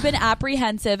 I've been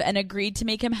apprehensive and agreed to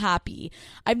make him happy.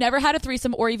 I've never had a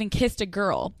threesome or even kissed a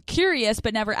girl. Curious,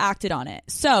 but never acted on it.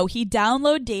 So he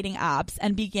downloaded dating apps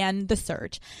and began the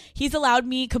search. He's allowed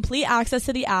me complete access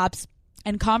to the apps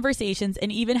and conversations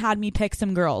and even had me pick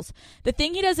some girls. The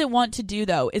thing he doesn't want to do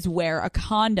though is wear a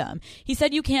condom. He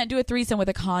said you can't do a threesome with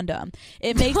a condom.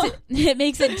 It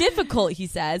makes it difficult, he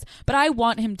says, but I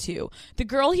want him to. The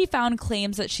girl he found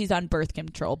claims that she's on birth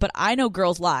control, but I know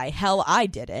girls lie. Hell, I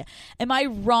did it. Am I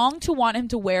wrong to want him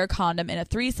to wear a condom in a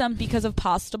threesome because of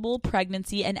possible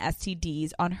pregnancy and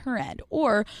STDs on her end?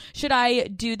 Or should I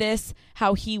do this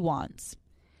how he wants?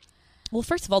 Well,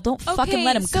 first of all, don't fucking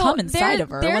let him come inside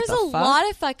of her. There's what the fuck? lot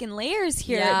of fucking layers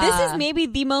here. Yeah. This is maybe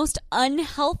the most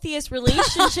unhealthiest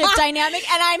relationship dynamic,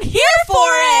 and I'm here for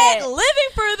it. Living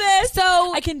for this.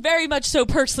 So I can very much so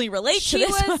personally relate to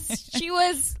this one. She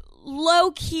was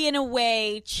low key in a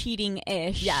way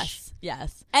cheating-ish. Yes.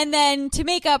 And then to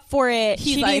make up for it,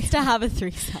 she like, needs to have a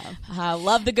threesome. I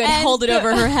love the good hold it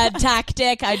over her head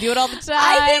tactic. I do it all the time.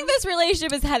 I think this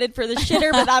relationship is headed for the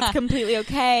shitter, but that's completely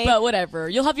okay. But whatever.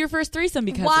 You'll have your first threesome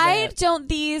because why of it. don't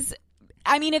these...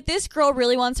 I mean, if this girl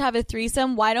really wants to have a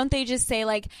threesome, why don't they just say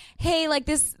like, hey, like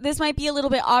this might be a little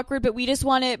bit awkward, but we just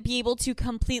want to be able to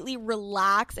completely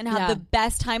relax and have the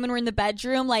best time when we're in the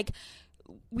bedroom. Like,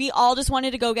 we all just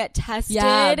wanted to go get tested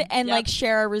and like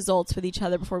share our results with each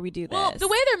other before we do this. Well, the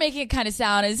way they're making it kind of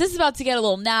sound is this is about to get a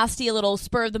little nasty, a little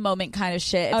spur of the moment kind of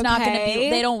shit. It's not going to be,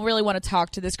 they don't really want to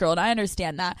talk to this girl, and I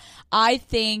understand that. I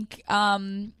think,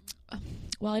 well,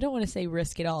 I don't want to say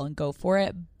risk it all and go for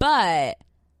it, but...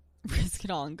 Risk it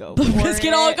all and go for it. Risk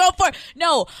it all and go for it.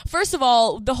 No, first of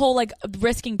all, the whole like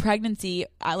risking pregnancy,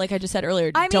 like I just said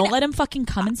earlier, don't let him fucking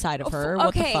come inside of her. Okay,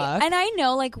 what the fuck? And I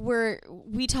know like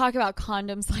we talk about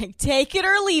condoms like take it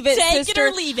or leave it, take sister.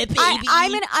 it or leave it, baby.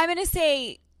 I'm gonna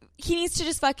say he needs to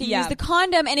just fucking use the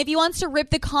condom, and if he wants to rip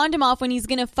the condom off when he's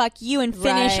gonna fuck you and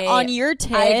finish on your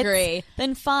tits, I agree.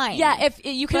 Then fine. Yeah, if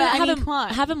you can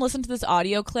have him listen to this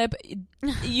audio clip,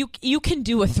 you can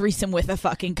do a threesome with a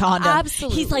fucking condom.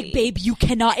 Absolutely. He's like, babe, you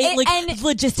cannot. It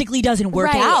logistically doesn't work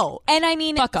out. And I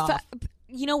mean, fuck off.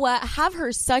 You know what? Have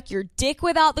her suck your dick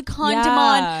without the condom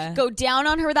on. Go down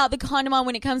on her without the condom on.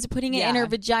 When it comes to putting it in her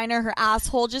vagina, her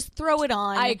asshole, just throw it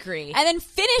on. I agree. And then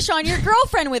finish on your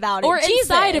girlfriend without it. Or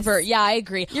inside of her. Yeah, I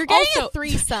agree. You're getting a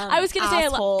threesome. I was going to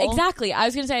say, exactly. I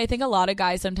was going to say, I think a lot of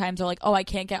guys sometimes are like, oh, I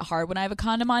can't get hard when I have a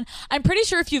condom on. I'm pretty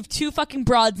sure if you have two fucking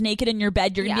broads naked in your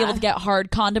bed, you're going to be able to get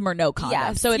hard, condom or no condom.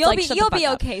 Yeah. So it's you'll be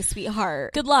okay,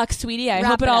 sweetheart. Good luck, sweetie. I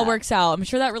hope it all works out. I'm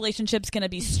sure that relationship's going to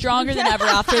be stronger than ever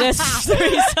after this threesome.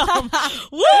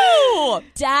 Woo!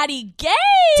 Daddy game!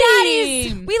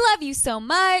 Daddies, we love you so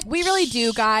much. We really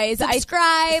do, guys.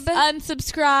 Subscribe.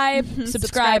 Unsubscribe.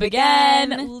 Subscribe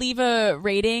again. Leave a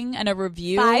rating and a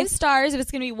review. 5 stars. If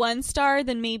it's going to be 1 star,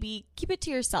 then maybe keep it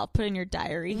to yourself. Put it in your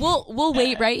diary. We'll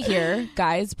wait right here.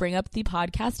 Guys, bring up the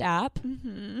podcast app.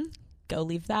 Go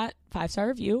leave that 5-star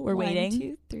review. We're waiting. 1,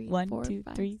 2, 3, 1, 4, 2,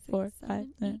 5, 3, 4, 5.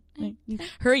 6,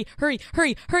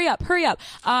 Hurry up.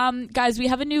 Guys, we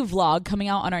have a new vlog coming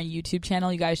out on our YouTube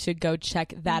channel. You guys should go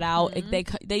check that out.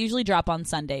 They usually drop on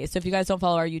Sundays. So if you guys don't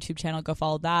follow our YouTube channel, go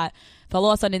follow that. Follow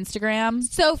us on Instagram.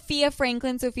 Sophia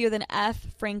Franklin. Sophia with an F.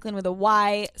 Franklin with a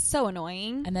Y. So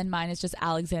annoying. And then mine is just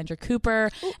Alexandra Cooper.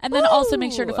 And then also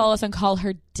make sure to follow us on Call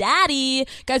Her Daddy.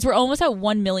 Guys, we're almost at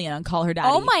 1 million on Call Her Daddy.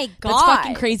 Oh my God. That's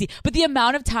fucking crazy. But the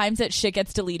amount of times that shit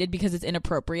gets deleted because it's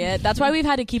inappropriate, that's why we've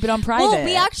had to keep it on private. Well,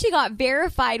 we actually got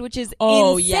verified, which is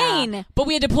insane. Yeah. But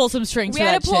we had to pull some strings We for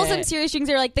had that to pull shit. some serious strings.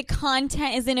 They're like, the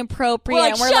content is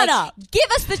inappropriate. We're like, shut up. Give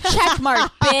us the check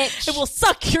mark, bitch. And we'll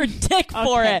suck your dick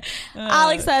for it.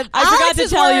 Alex said, I forgot to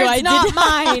tell you. I not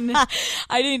mine.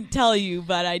 I didn't tell you,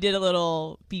 but I did a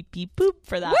little beep beep boop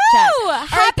for that Woo! chat.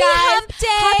 Happy hump day.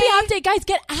 Happy hump day. Guys,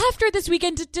 get after this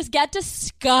weekend to just get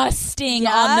disgusting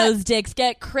on those dicks.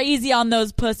 Get crazy on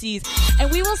those pussies. And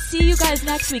we will see you guys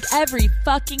next week every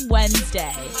fucking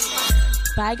Wednesday.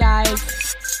 Bye,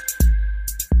 guys.